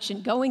too much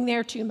and going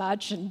there too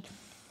much.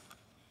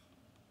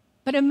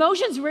 But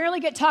emotions rarely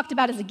get talked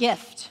about as a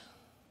gift.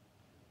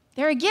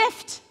 They're a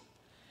gift.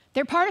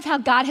 They're part of how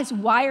God has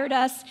wired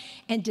us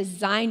and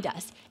designed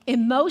us.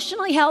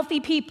 Emotionally healthy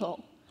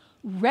people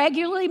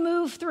regularly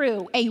move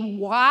through a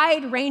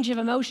wide range of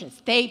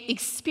emotions. They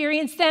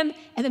experience them,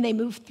 and then they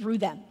move through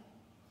them.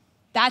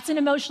 That's an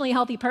emotionally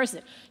healthy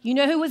person. You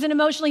know who was an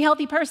emotionally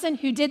healthy person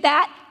who did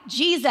that?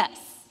 Jesus.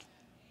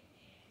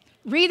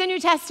 Read the New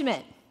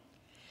Testament.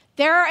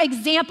 There are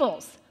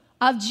examples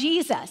of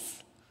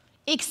Jesus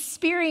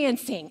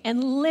experiencing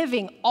and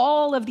living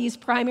all of these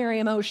primary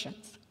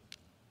emotions.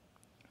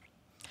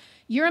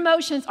 Your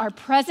emotions are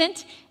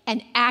present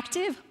and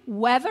active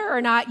whether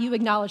or not you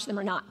acknowledge them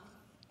or not.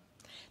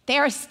 They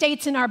are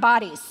states in our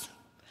bodies.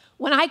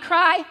 When I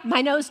cry,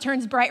 my nose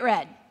turns bright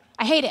red.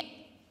 I hate it.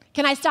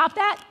 Can I stop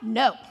that?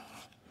 No.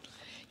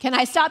 Can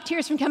I stop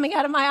tears from coming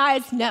out of my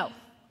eyes? No.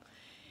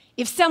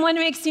 If someone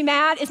makes me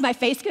mad, is my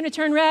face going to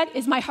turn red?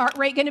 Is my heart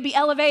rate going to be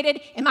elevated?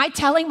 Am I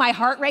telling my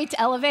heart rate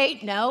to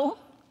elevate? No.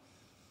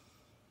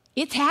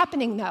 It's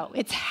happening, though.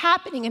 It's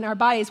happening in our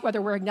bodies,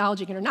 whether we're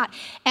acknowledging it or not.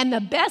 And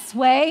the best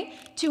way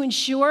to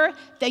ensure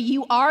that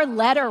you are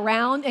led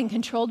around and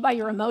controlled by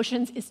your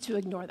emotions is to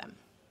ignore them.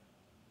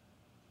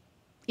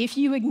 If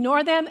you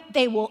ignore them,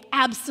 they will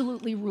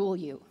absolutely rule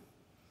you.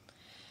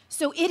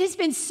 So it has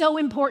been so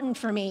important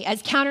for me,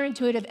 as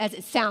counterintuitive as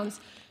it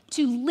sounds,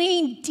 to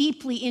lean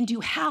deeply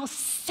into how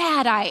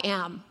sad I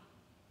am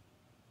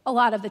a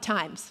lot of the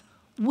times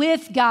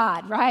with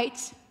God, right?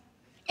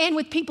 And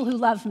with people who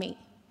love me.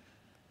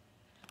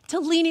 To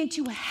lean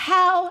into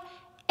how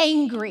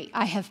angry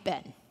I have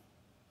been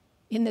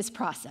in this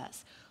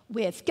process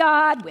with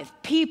God, with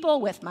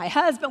people, with my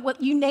husband,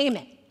 you name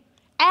it.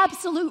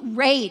 Absolute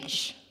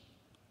rage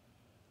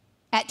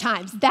at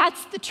times.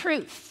 That's the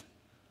truth.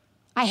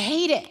 I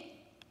hate it.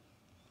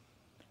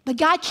 But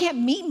God can't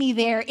meet me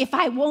there if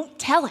I won't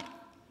tell him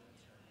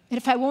and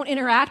if I won't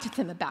interact with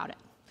him about it.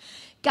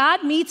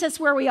 God meets us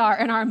where we are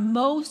in our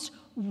most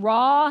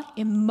raw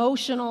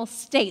emotional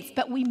states,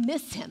 but we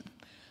miss him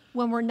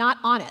when we're not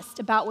honest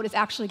about what is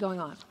actually going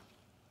on.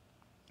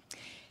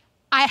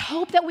 I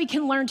hope that we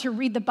can learn to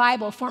read the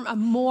Bible from a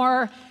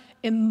more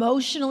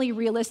emotionally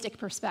realistic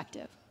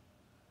perspective.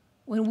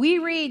 When we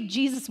read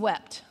Jesus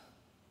wept,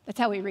 that's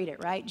how we read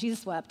it, right?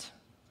 Jesus wept.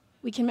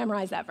 We can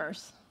memorize that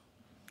verse.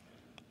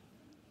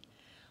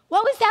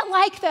 What was that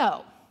like,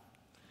 though?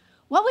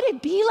 What would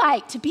it be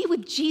like to be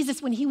with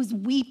Jesus when he was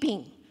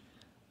weeping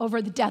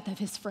over the death of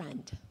his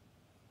friend?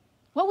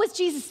 What was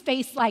Jesus'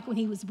 face like when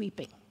he was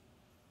weeping?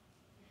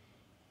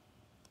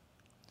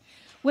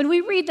 When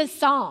we read the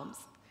Psalms,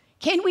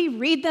 can we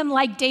read them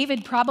like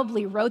David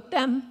probably wrote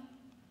them?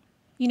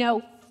 You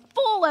know,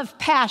 full of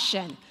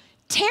passion,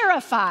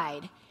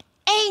 terrified,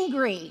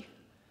 angry,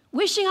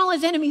 wishing all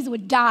his enemies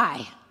would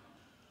die.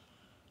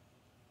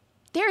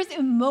 There's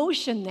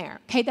emotion there,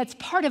 okay? That's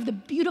part of the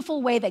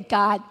beautiful way that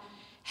God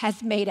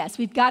has made us.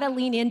 We've got to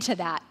lean into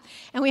that.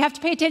 And we have to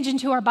pay attention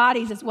to our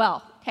bodies as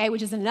well, okay?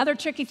 Which is another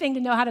tricky thing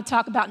to know how to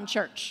talk about in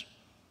church.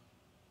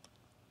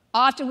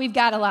 Often we've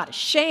got a lot of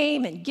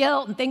shame and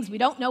guilt and things we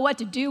don't know what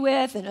to do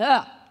with and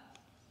about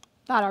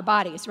our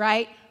bodies,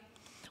 right?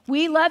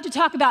 We love to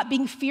talk about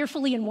being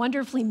fearfully and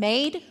wonderfully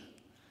made,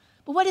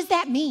 but what does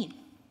that mean?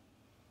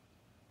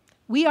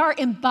 We are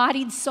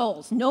embodied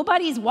souls.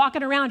 Nobody's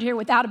walking around here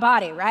without a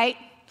body, right?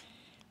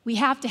 We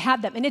have to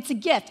have them, and it's a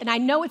gift, and I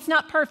know it's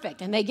not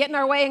perfect, and they get in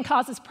our way and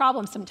cause us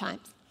problems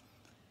sometimes.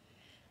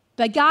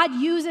 But God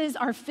uses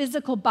our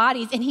physical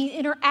bodies, and he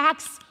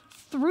interacts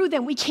through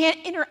them. We can't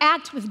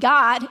interact with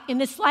God in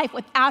this life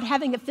without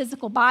having a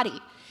physical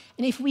body.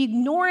 And if we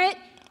ignore it,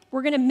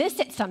 we're going to miss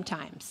it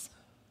sometimes.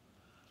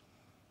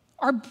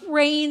 Our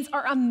brains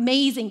are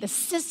amazing. The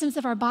systems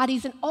of our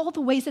bodies and all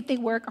the ways that they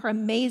work are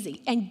amazing.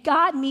 And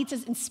God meets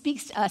us and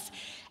speaks to us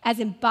as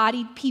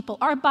embodied people.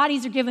 Our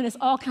bodies are giving us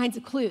all kinds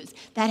of clues.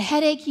 That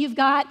headache you've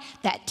got,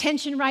 that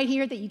tension right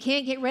here that you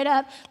can't get rid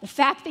of, the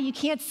fact that you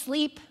can't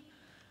sleep,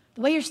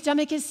 the way your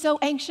stomach is so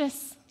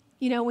anxious,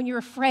 when you're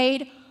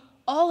afraid.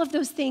 All of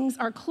those things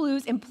are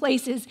clues and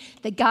places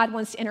that God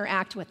wants to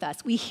interact with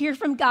us. We hear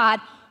from God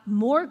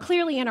more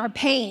clearly in our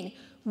pain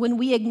when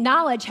we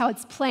acknowledge how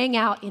it's playing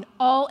out in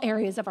all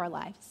areas of our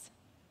lives,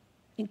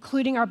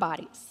 including our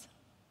bodies.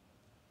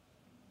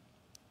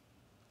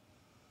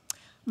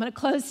 I'm going to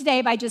close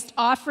today by just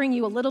offering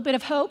you a little bit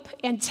of hope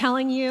and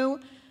telling you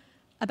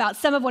about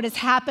some of what has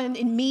happened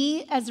in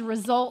me as a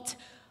result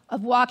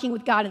of walking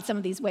with God in some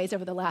of these ways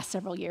over the last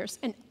several years.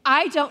 And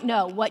I don't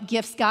know what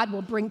gifts God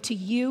will bring to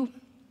you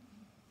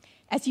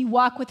as you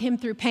walk with him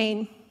through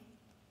pain,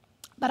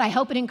 but I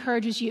hope it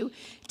encourages you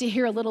to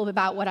hear a little bit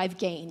about what I've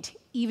gained,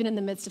 even in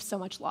the midst of so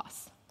much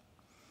loss.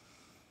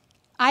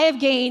 I have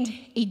gained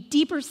a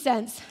deeper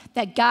sense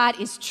that God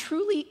is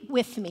truly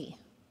with me,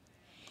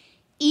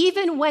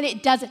 even when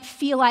it doesn't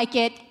feel like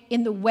it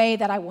in the way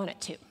that I want it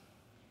to.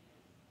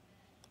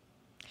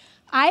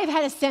 I have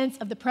had a sense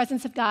of the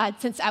presence of God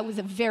since I was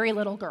a very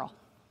little girl,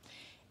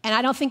 and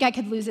I don't think I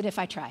could lose it if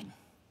I tried.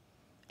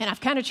 And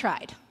I've kind of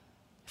tried,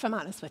 if I'm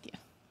honest with you.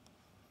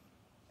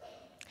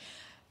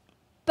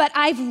 But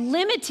I've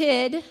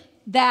limited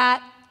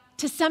that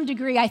to some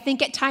degree, I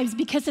think, at times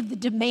because of the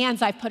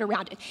demands I've put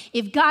around it.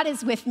 If God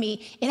is with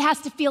me, it has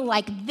to feel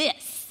like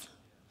this.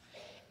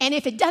 And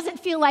if it doesn't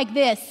feel like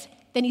this,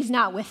 then he's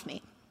not with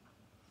me.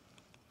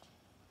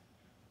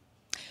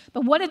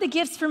 But one of the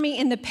gifts for me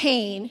in the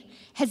pain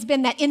has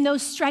been that in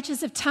those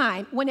stretches of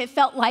time when it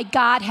felt like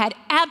God had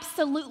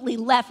absolutely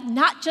left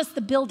not just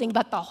the building,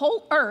 but the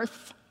whole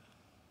earth,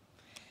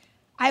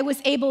 I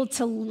was able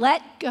to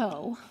let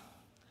go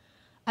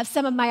of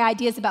some of my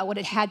ideas about what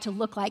it had to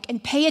look like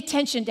and pay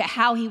attention to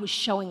how he was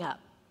showing up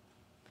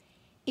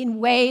in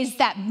ways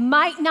that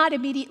might not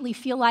immediately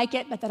feel like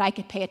it, but that I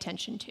could pay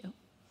attention to.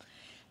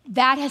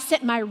 That has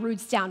set my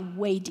roots down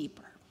way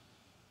deeper.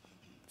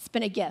 It's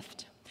been a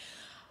gift.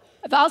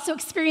 I've also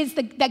experienced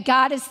that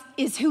God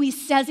is who he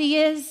says he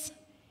is,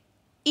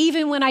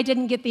 even when I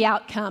didn't get the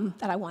outcome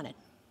that I wanted.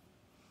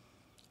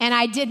 And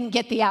I didn't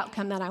get the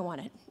outcome that I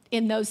wanted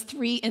in those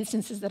 3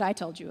 instances that I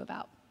told you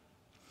about.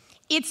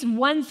 It's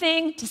one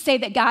thing to say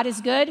that God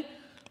is good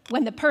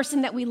when the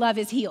person that we love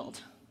is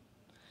healed,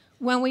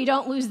 when we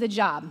don't lose the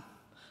job,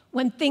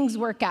 when things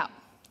work out.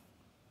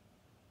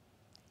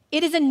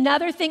 It is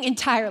another thing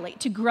entirely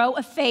to grow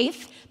a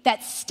faith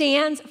that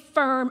stands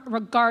firm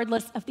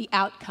regardless of the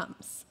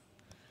outcomes.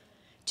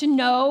 To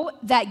know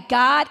that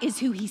God is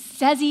who he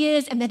says he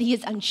is and that he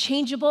is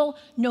unchangeable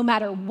no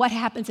matter what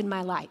happens in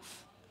my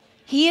life.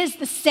 He is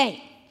the same.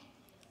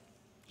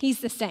 He's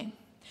the same.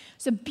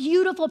 It's a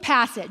beautiful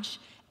passage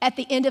at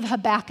the end of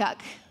Habakkuk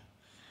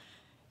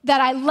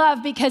that I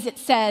love because it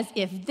says,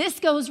 if this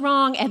goes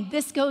wrong and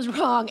this goes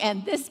wrong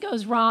and this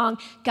goes wrong,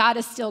 God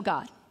is still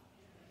God.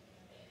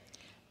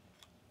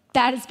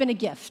 That has been a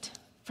gift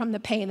from the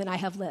pain that I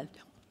have lived.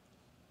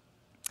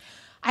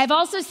 I have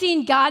also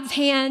seen God's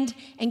hand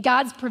and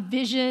God's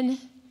provision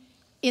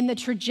in the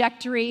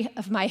trajectory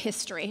of my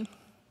history.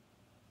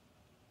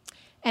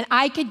 And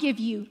I could give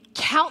you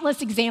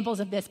countless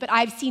examples of this, but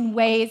I've seen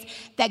ways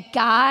that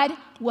God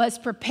was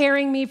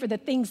preparing me for the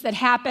things that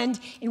happened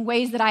in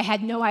ways that I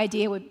had no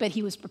idea, but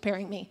he was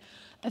preparing me.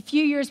 A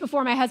few years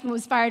before my husband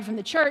was fired from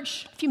the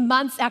church, a few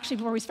months actually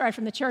before he was fired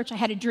from the church, I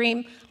had a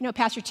dream. I know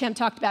Pastor Tim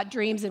talked about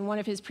dreams in one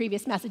of his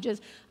previous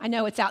messages. I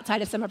know it's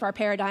outside of some of our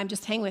paradigm.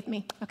 Just hang with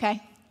me,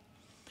 okay?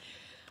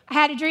 I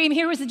had a dream.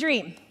 Here was the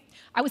dream.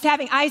 I was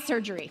having eye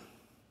surgery.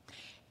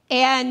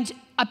 And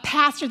a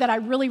pastor that I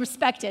really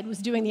respected was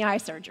doing the eye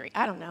surgery.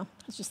 I don't know.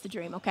 It's just the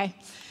dream, okay?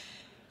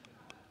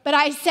 But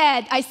I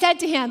said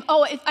to him,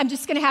 I'm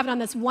just going to have it on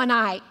this one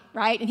eye,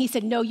 right? And he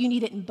said, no, you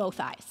need it in both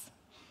eyes.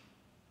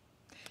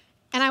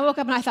 And I woke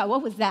up and I thought,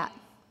 what was that?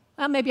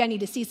 Well, maybe I need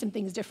to see some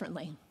things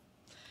differently.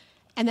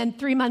 And then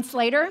 3 months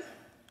later,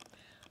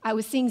 I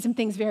was seeing some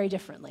things very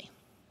differently.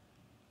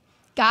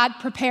 God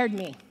prepared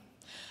me.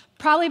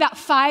 Probably about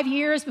 5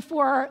 years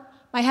before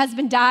my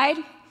husband died,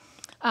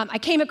 I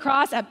came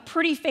across a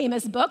pretty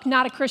famous book,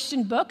 not a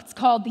Christian book. It's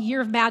called The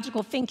Year of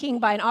Magical Thinking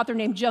by an author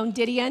named Joan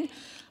Didion.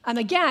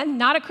 Again,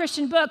 not a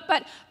Christian book,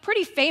 but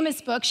pretty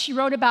famous book. She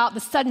wrote about the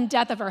sudden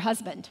death of her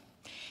husband.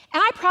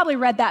 And I probably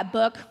read that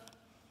book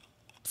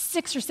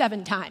 6 or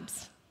 7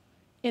 times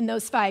in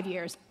those 5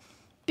 years.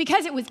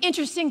 Because it was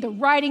interesting, the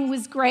writing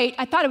was great.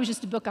 I thought it was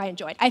just a book I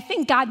enjoyed. I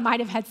think God might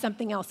have had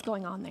something else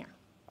going on there,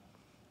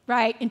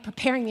 right, in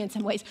preparing me in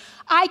some ways.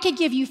 I could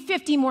give you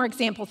 50 more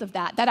examples of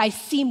that I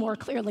see more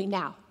clearly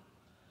now,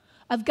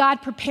 of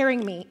God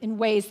preparing me in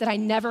ways that I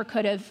never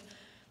could have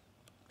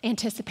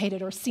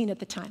anticipated or seen at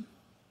the time.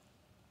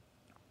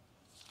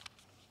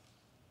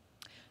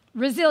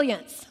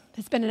 Resilience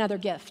has been another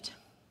gift.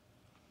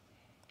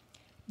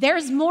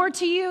 There's more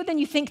to you than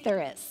you think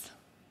there is.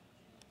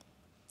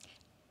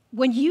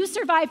 When you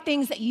survive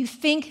things that you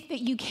think that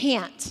you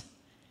can't,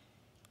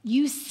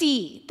 you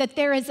see that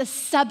there is a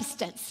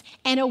substance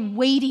and a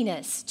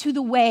weightiness to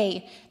the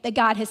way that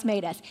God has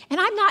made us. And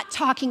I'm not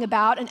talking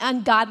about an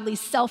ungodly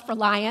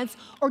self-reliance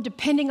or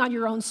depending on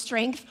your own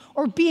strength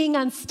or being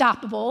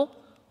unstoppable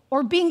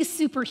or being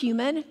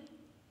superhuman.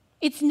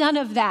 It's none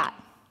of that.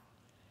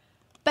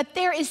 But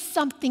there is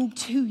something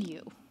to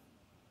you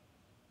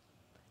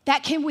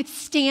that can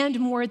withstand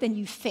more than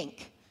you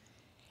think.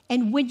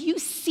 And when you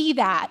see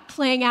that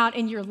playing out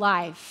in your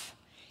life,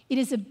 it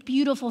is a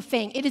beautiful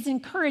thing. It is an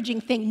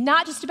encouraging thing,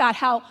 not just about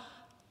how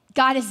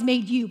God has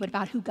made you, but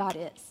about who God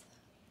is.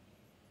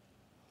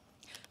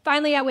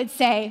 Finally, I would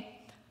say,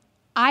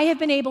 I have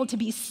been able to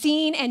be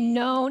seen and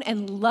known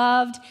and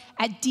loved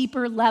at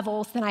deeper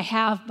levels than I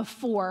have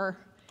before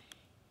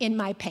in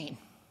my pain.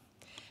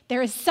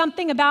 There is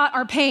something about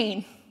our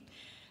pain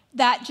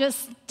that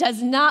just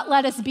does not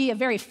let us be a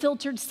very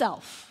filtered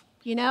self,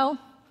 you know?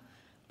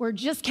 We're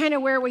just kind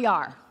of where we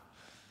are.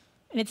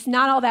 And it's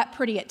not all that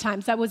pretty at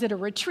times. I was at a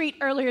retreat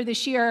earlier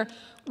this year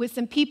with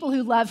some people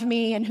who love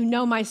me and who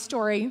know my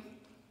story.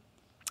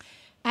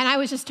 And I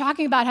was just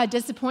talking about how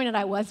disappointed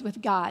I was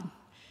with God.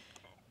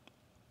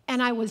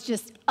 And I was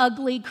just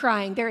ugly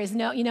crying. There is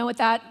no, you know what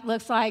that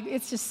looks like?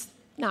 It's just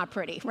not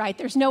pretty, right?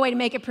 There's no way to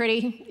make it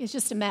pretty. It's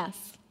just a mess.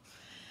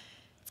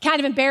 It's kind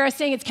of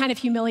embarrassing. It's kind of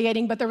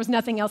humiliating, but there was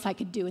nothing else I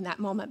could do in that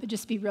moment but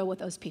just be real with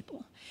those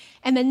people.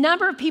 And the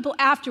number of people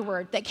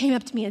afterward that came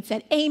up to me and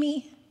said,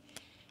 Amy,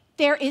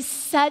 there is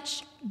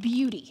such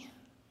beauty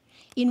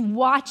in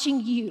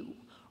watching you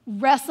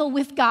wrestle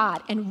with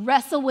God and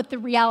wrestle with the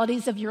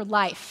realities of your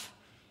life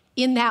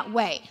in that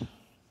way.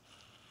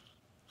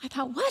 I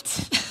thought,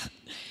 what?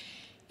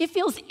 It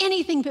feels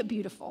anything but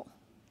beautiful.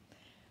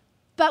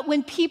 But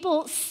when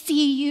people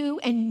see you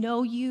and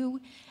know you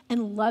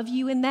and love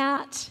you in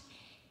that,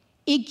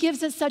 it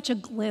gives us such a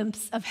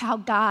glimpse of how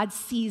God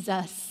sees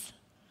us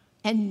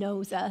and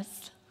knows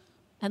us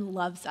and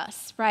loves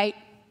us, right?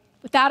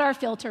 Without our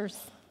filters,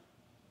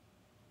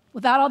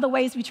 without all the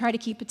ways we try to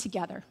keep it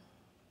together.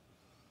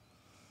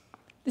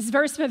 This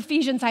verse from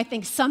Ephesians, I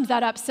think, sums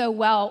that up so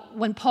well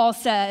when Paul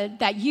said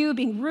that you,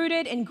 being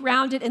rooted and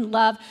grounded in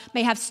love,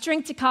 may have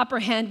strength to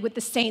comprehend with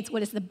the saints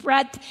what is the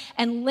breadth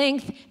and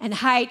length and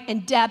height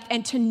and depth,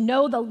 and to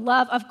know the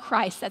love of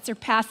Christ that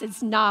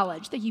surpasses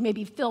knowledge, that you may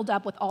be filled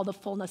up with all the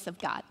fullness of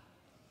God.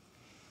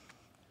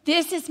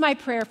 This is my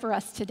prayer for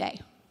us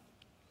today,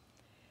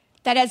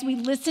 that as we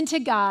listen to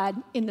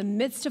God in the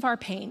midst of our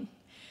pain,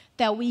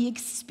 that we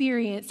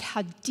experience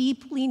how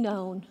deeply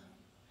known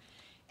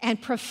and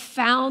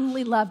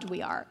profoundly loved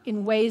we are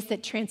in ways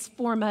that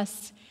transform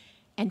us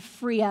and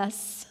free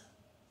us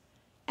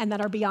and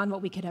that are beyond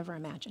what we could ever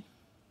imagine.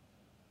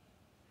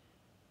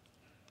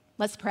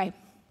 Let's pray.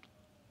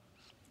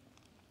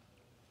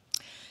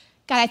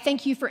 God, I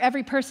thank you for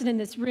every person in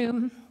this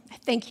room. I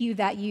thank you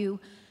that you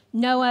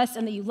know us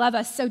and that you love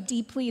us so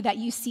deeply, that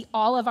you see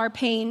all of our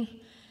pain,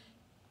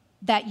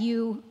 that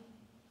you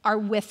are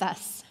with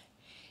us.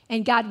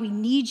 And God, we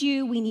need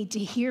you. We need to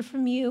hear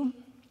from you.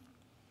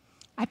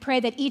 I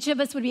pray that each of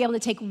us would be able to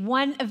take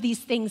one of these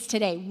things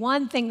today,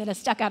 one thing that has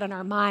stuck out in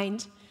our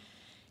mind,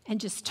 and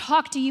just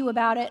talk to you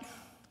about it.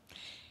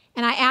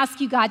 And I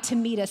ask you, God, to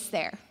meet us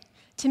there,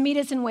 to meet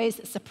us in ways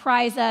that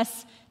surprise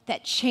us,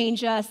 that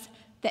change us,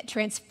 that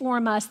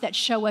transform us, that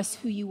show us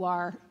who you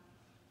are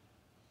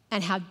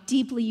and how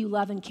deeply you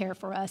love and care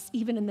for us,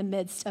 even in the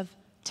midst of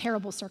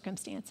terrible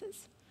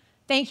circumstances.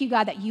 Thank you,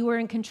 God, that you are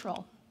in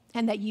control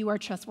and that you are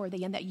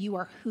trustworthy and that you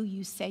are who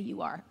you say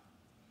you are.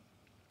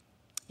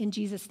 In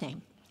Jesus'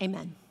 name,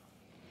 amen.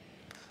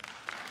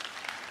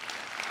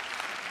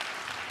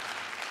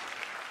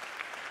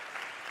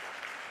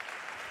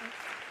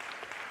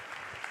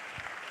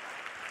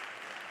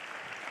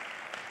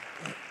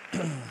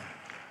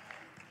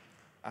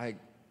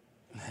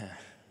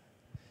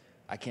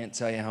 I can't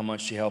tell you how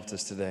much she helped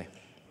us today.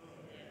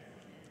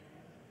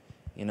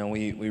 You know,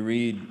 we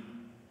read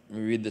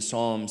the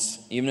Psalms.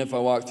 Even if I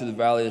walk through the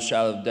valley of the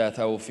shadow of death,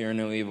 I will fear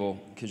no evil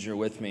because you're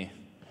with me.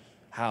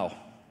 How?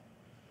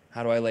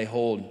 How do I lay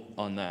hold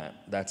on that?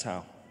 That's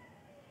how.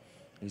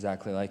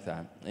 Exactly like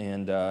that.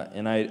 And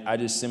I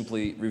just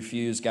simply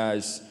refuse,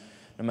 guys,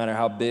 no matter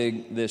how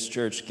big this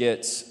church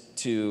gets,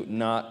 to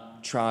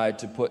not try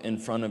to put in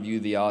front of you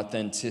the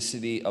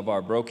authenticity of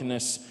our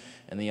brokenness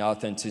and the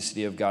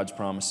authenticity of God's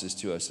promises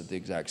to us at the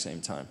exact same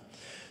time.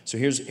 So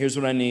here's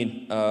what I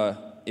need.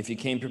 If you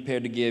came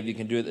prepared to give, you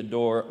can do it at the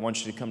door. I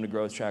want you to come to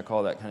Growth Track,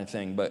 all that kind of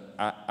thing. But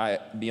I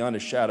beyond a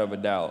shadow of a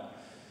doubt,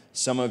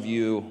 some of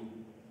you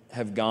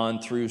have gone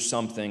through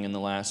something in the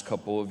last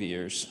couple of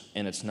years,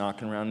 and it's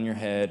knocking around in your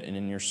head and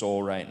in your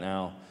soul right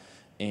now.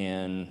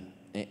 And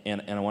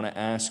I want to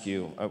ask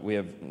you, we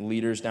have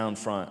leaders down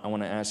front, I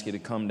want to ask you to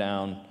come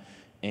down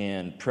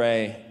and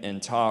pray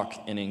and talk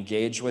and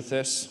engage with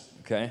this,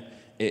 okay?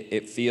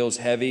 It feels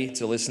heavy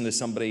to listen to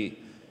somebody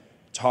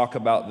talk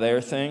about their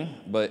thing,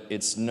 but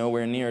it's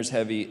nowhere near as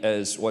heavy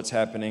as what's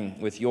happening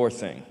with your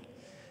thing.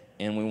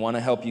 And we want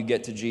to help you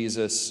get to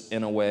Jesus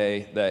in a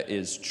way that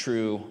is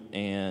true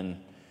and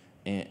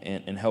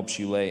helps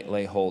you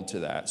lay hold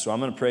to that. So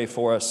I'm going to pray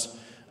for us,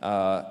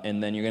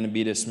 and then you're going to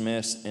be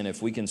dismissed. And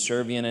if we can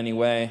serve you in any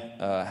way,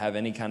 have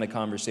any kind of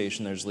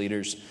conversation, there's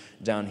leaders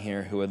down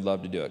here who would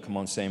love to do it. Come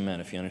on, say amen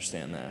if you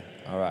understand that.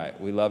 All right,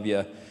 we love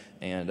you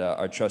and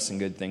are trusting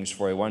good things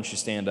for you. Why don't you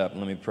stand up and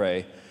let me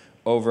pray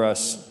over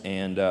us,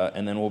 and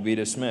then we'll be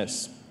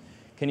dismissed.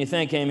 Can you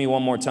thank Amy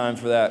one more time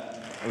for that?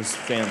 It was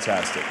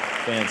fantastic.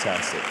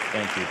 Fantastic.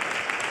 Thank you.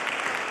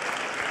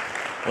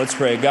 Let's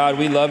pray. God,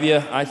 we love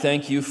you. I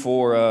thank you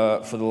for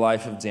the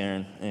life of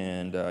Darren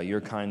and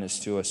your kindness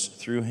to us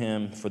through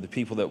him, for the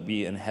people that will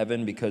be in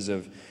heaven because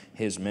of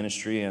his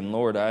ministry. And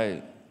Lord,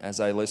 as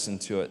I listen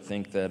to it,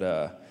 think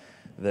that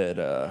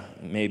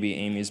maybe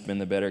Amy's been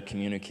the better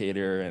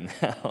communicator and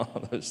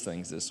all those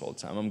things this whole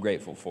time. I'm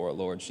grateful for it,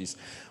 Lord. She's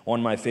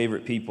one of my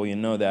favorite people, you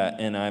know that.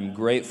 And I'm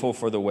grateful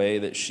for the way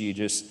that she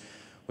just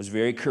was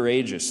very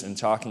courageous in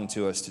talking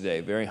to us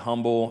today, very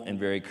humble and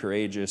very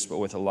courageous, but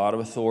with a lot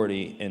of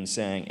authority in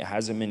saying it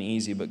hasn't been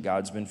easy, but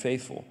God's been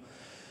faithful.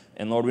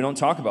 And Lord, we don't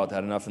talk about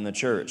that enough in the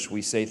church.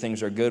 We say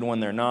things are good when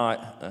they're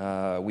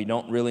not. We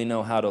don't really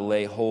know how to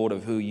lay hold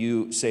of who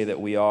you say that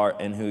we are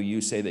and who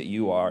you say that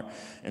you are.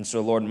 And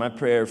so, Lord, my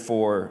prayer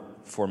for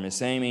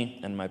Miss Amy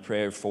and my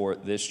prayer for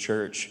this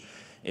church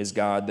is,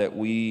 God, that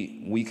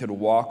we could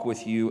walk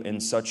with you in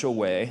such a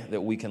way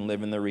that we can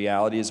live in the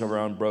realities of our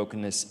own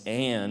brokenness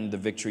and the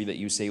victory that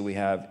you say we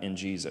have in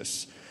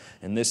Jesus.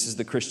 And this is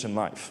the Christian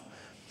life.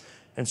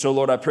 And so,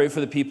 Lord, I pray for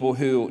the people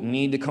who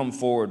need to come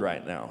forward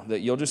right now,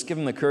 that you'll just give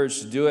them the courage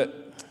to do it.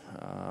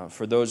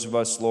 For those of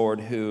us, Lord,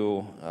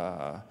 who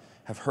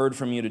have heard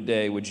from you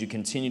today, would you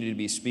continue to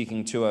be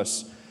speaking to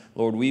us?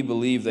 Lord, we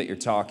believe that you're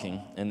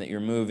talking and that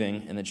you're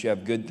moving and that you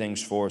have good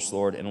things for us,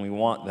 Lord, and we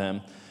want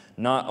them,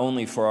 not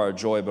only for our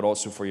joy, but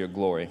also for your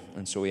glory.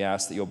 And so we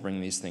ask that you'll bring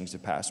these things to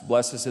pass.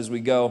 Bless us as we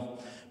go.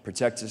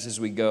 Protect us as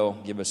we go.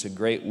 Give us a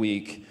great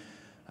week.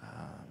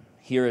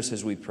 Hear us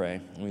as we pray.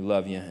 We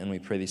love you, and we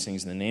pray these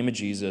things in the name of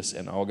Jesus.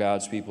 And all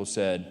God's people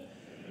said,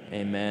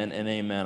 amen and amen.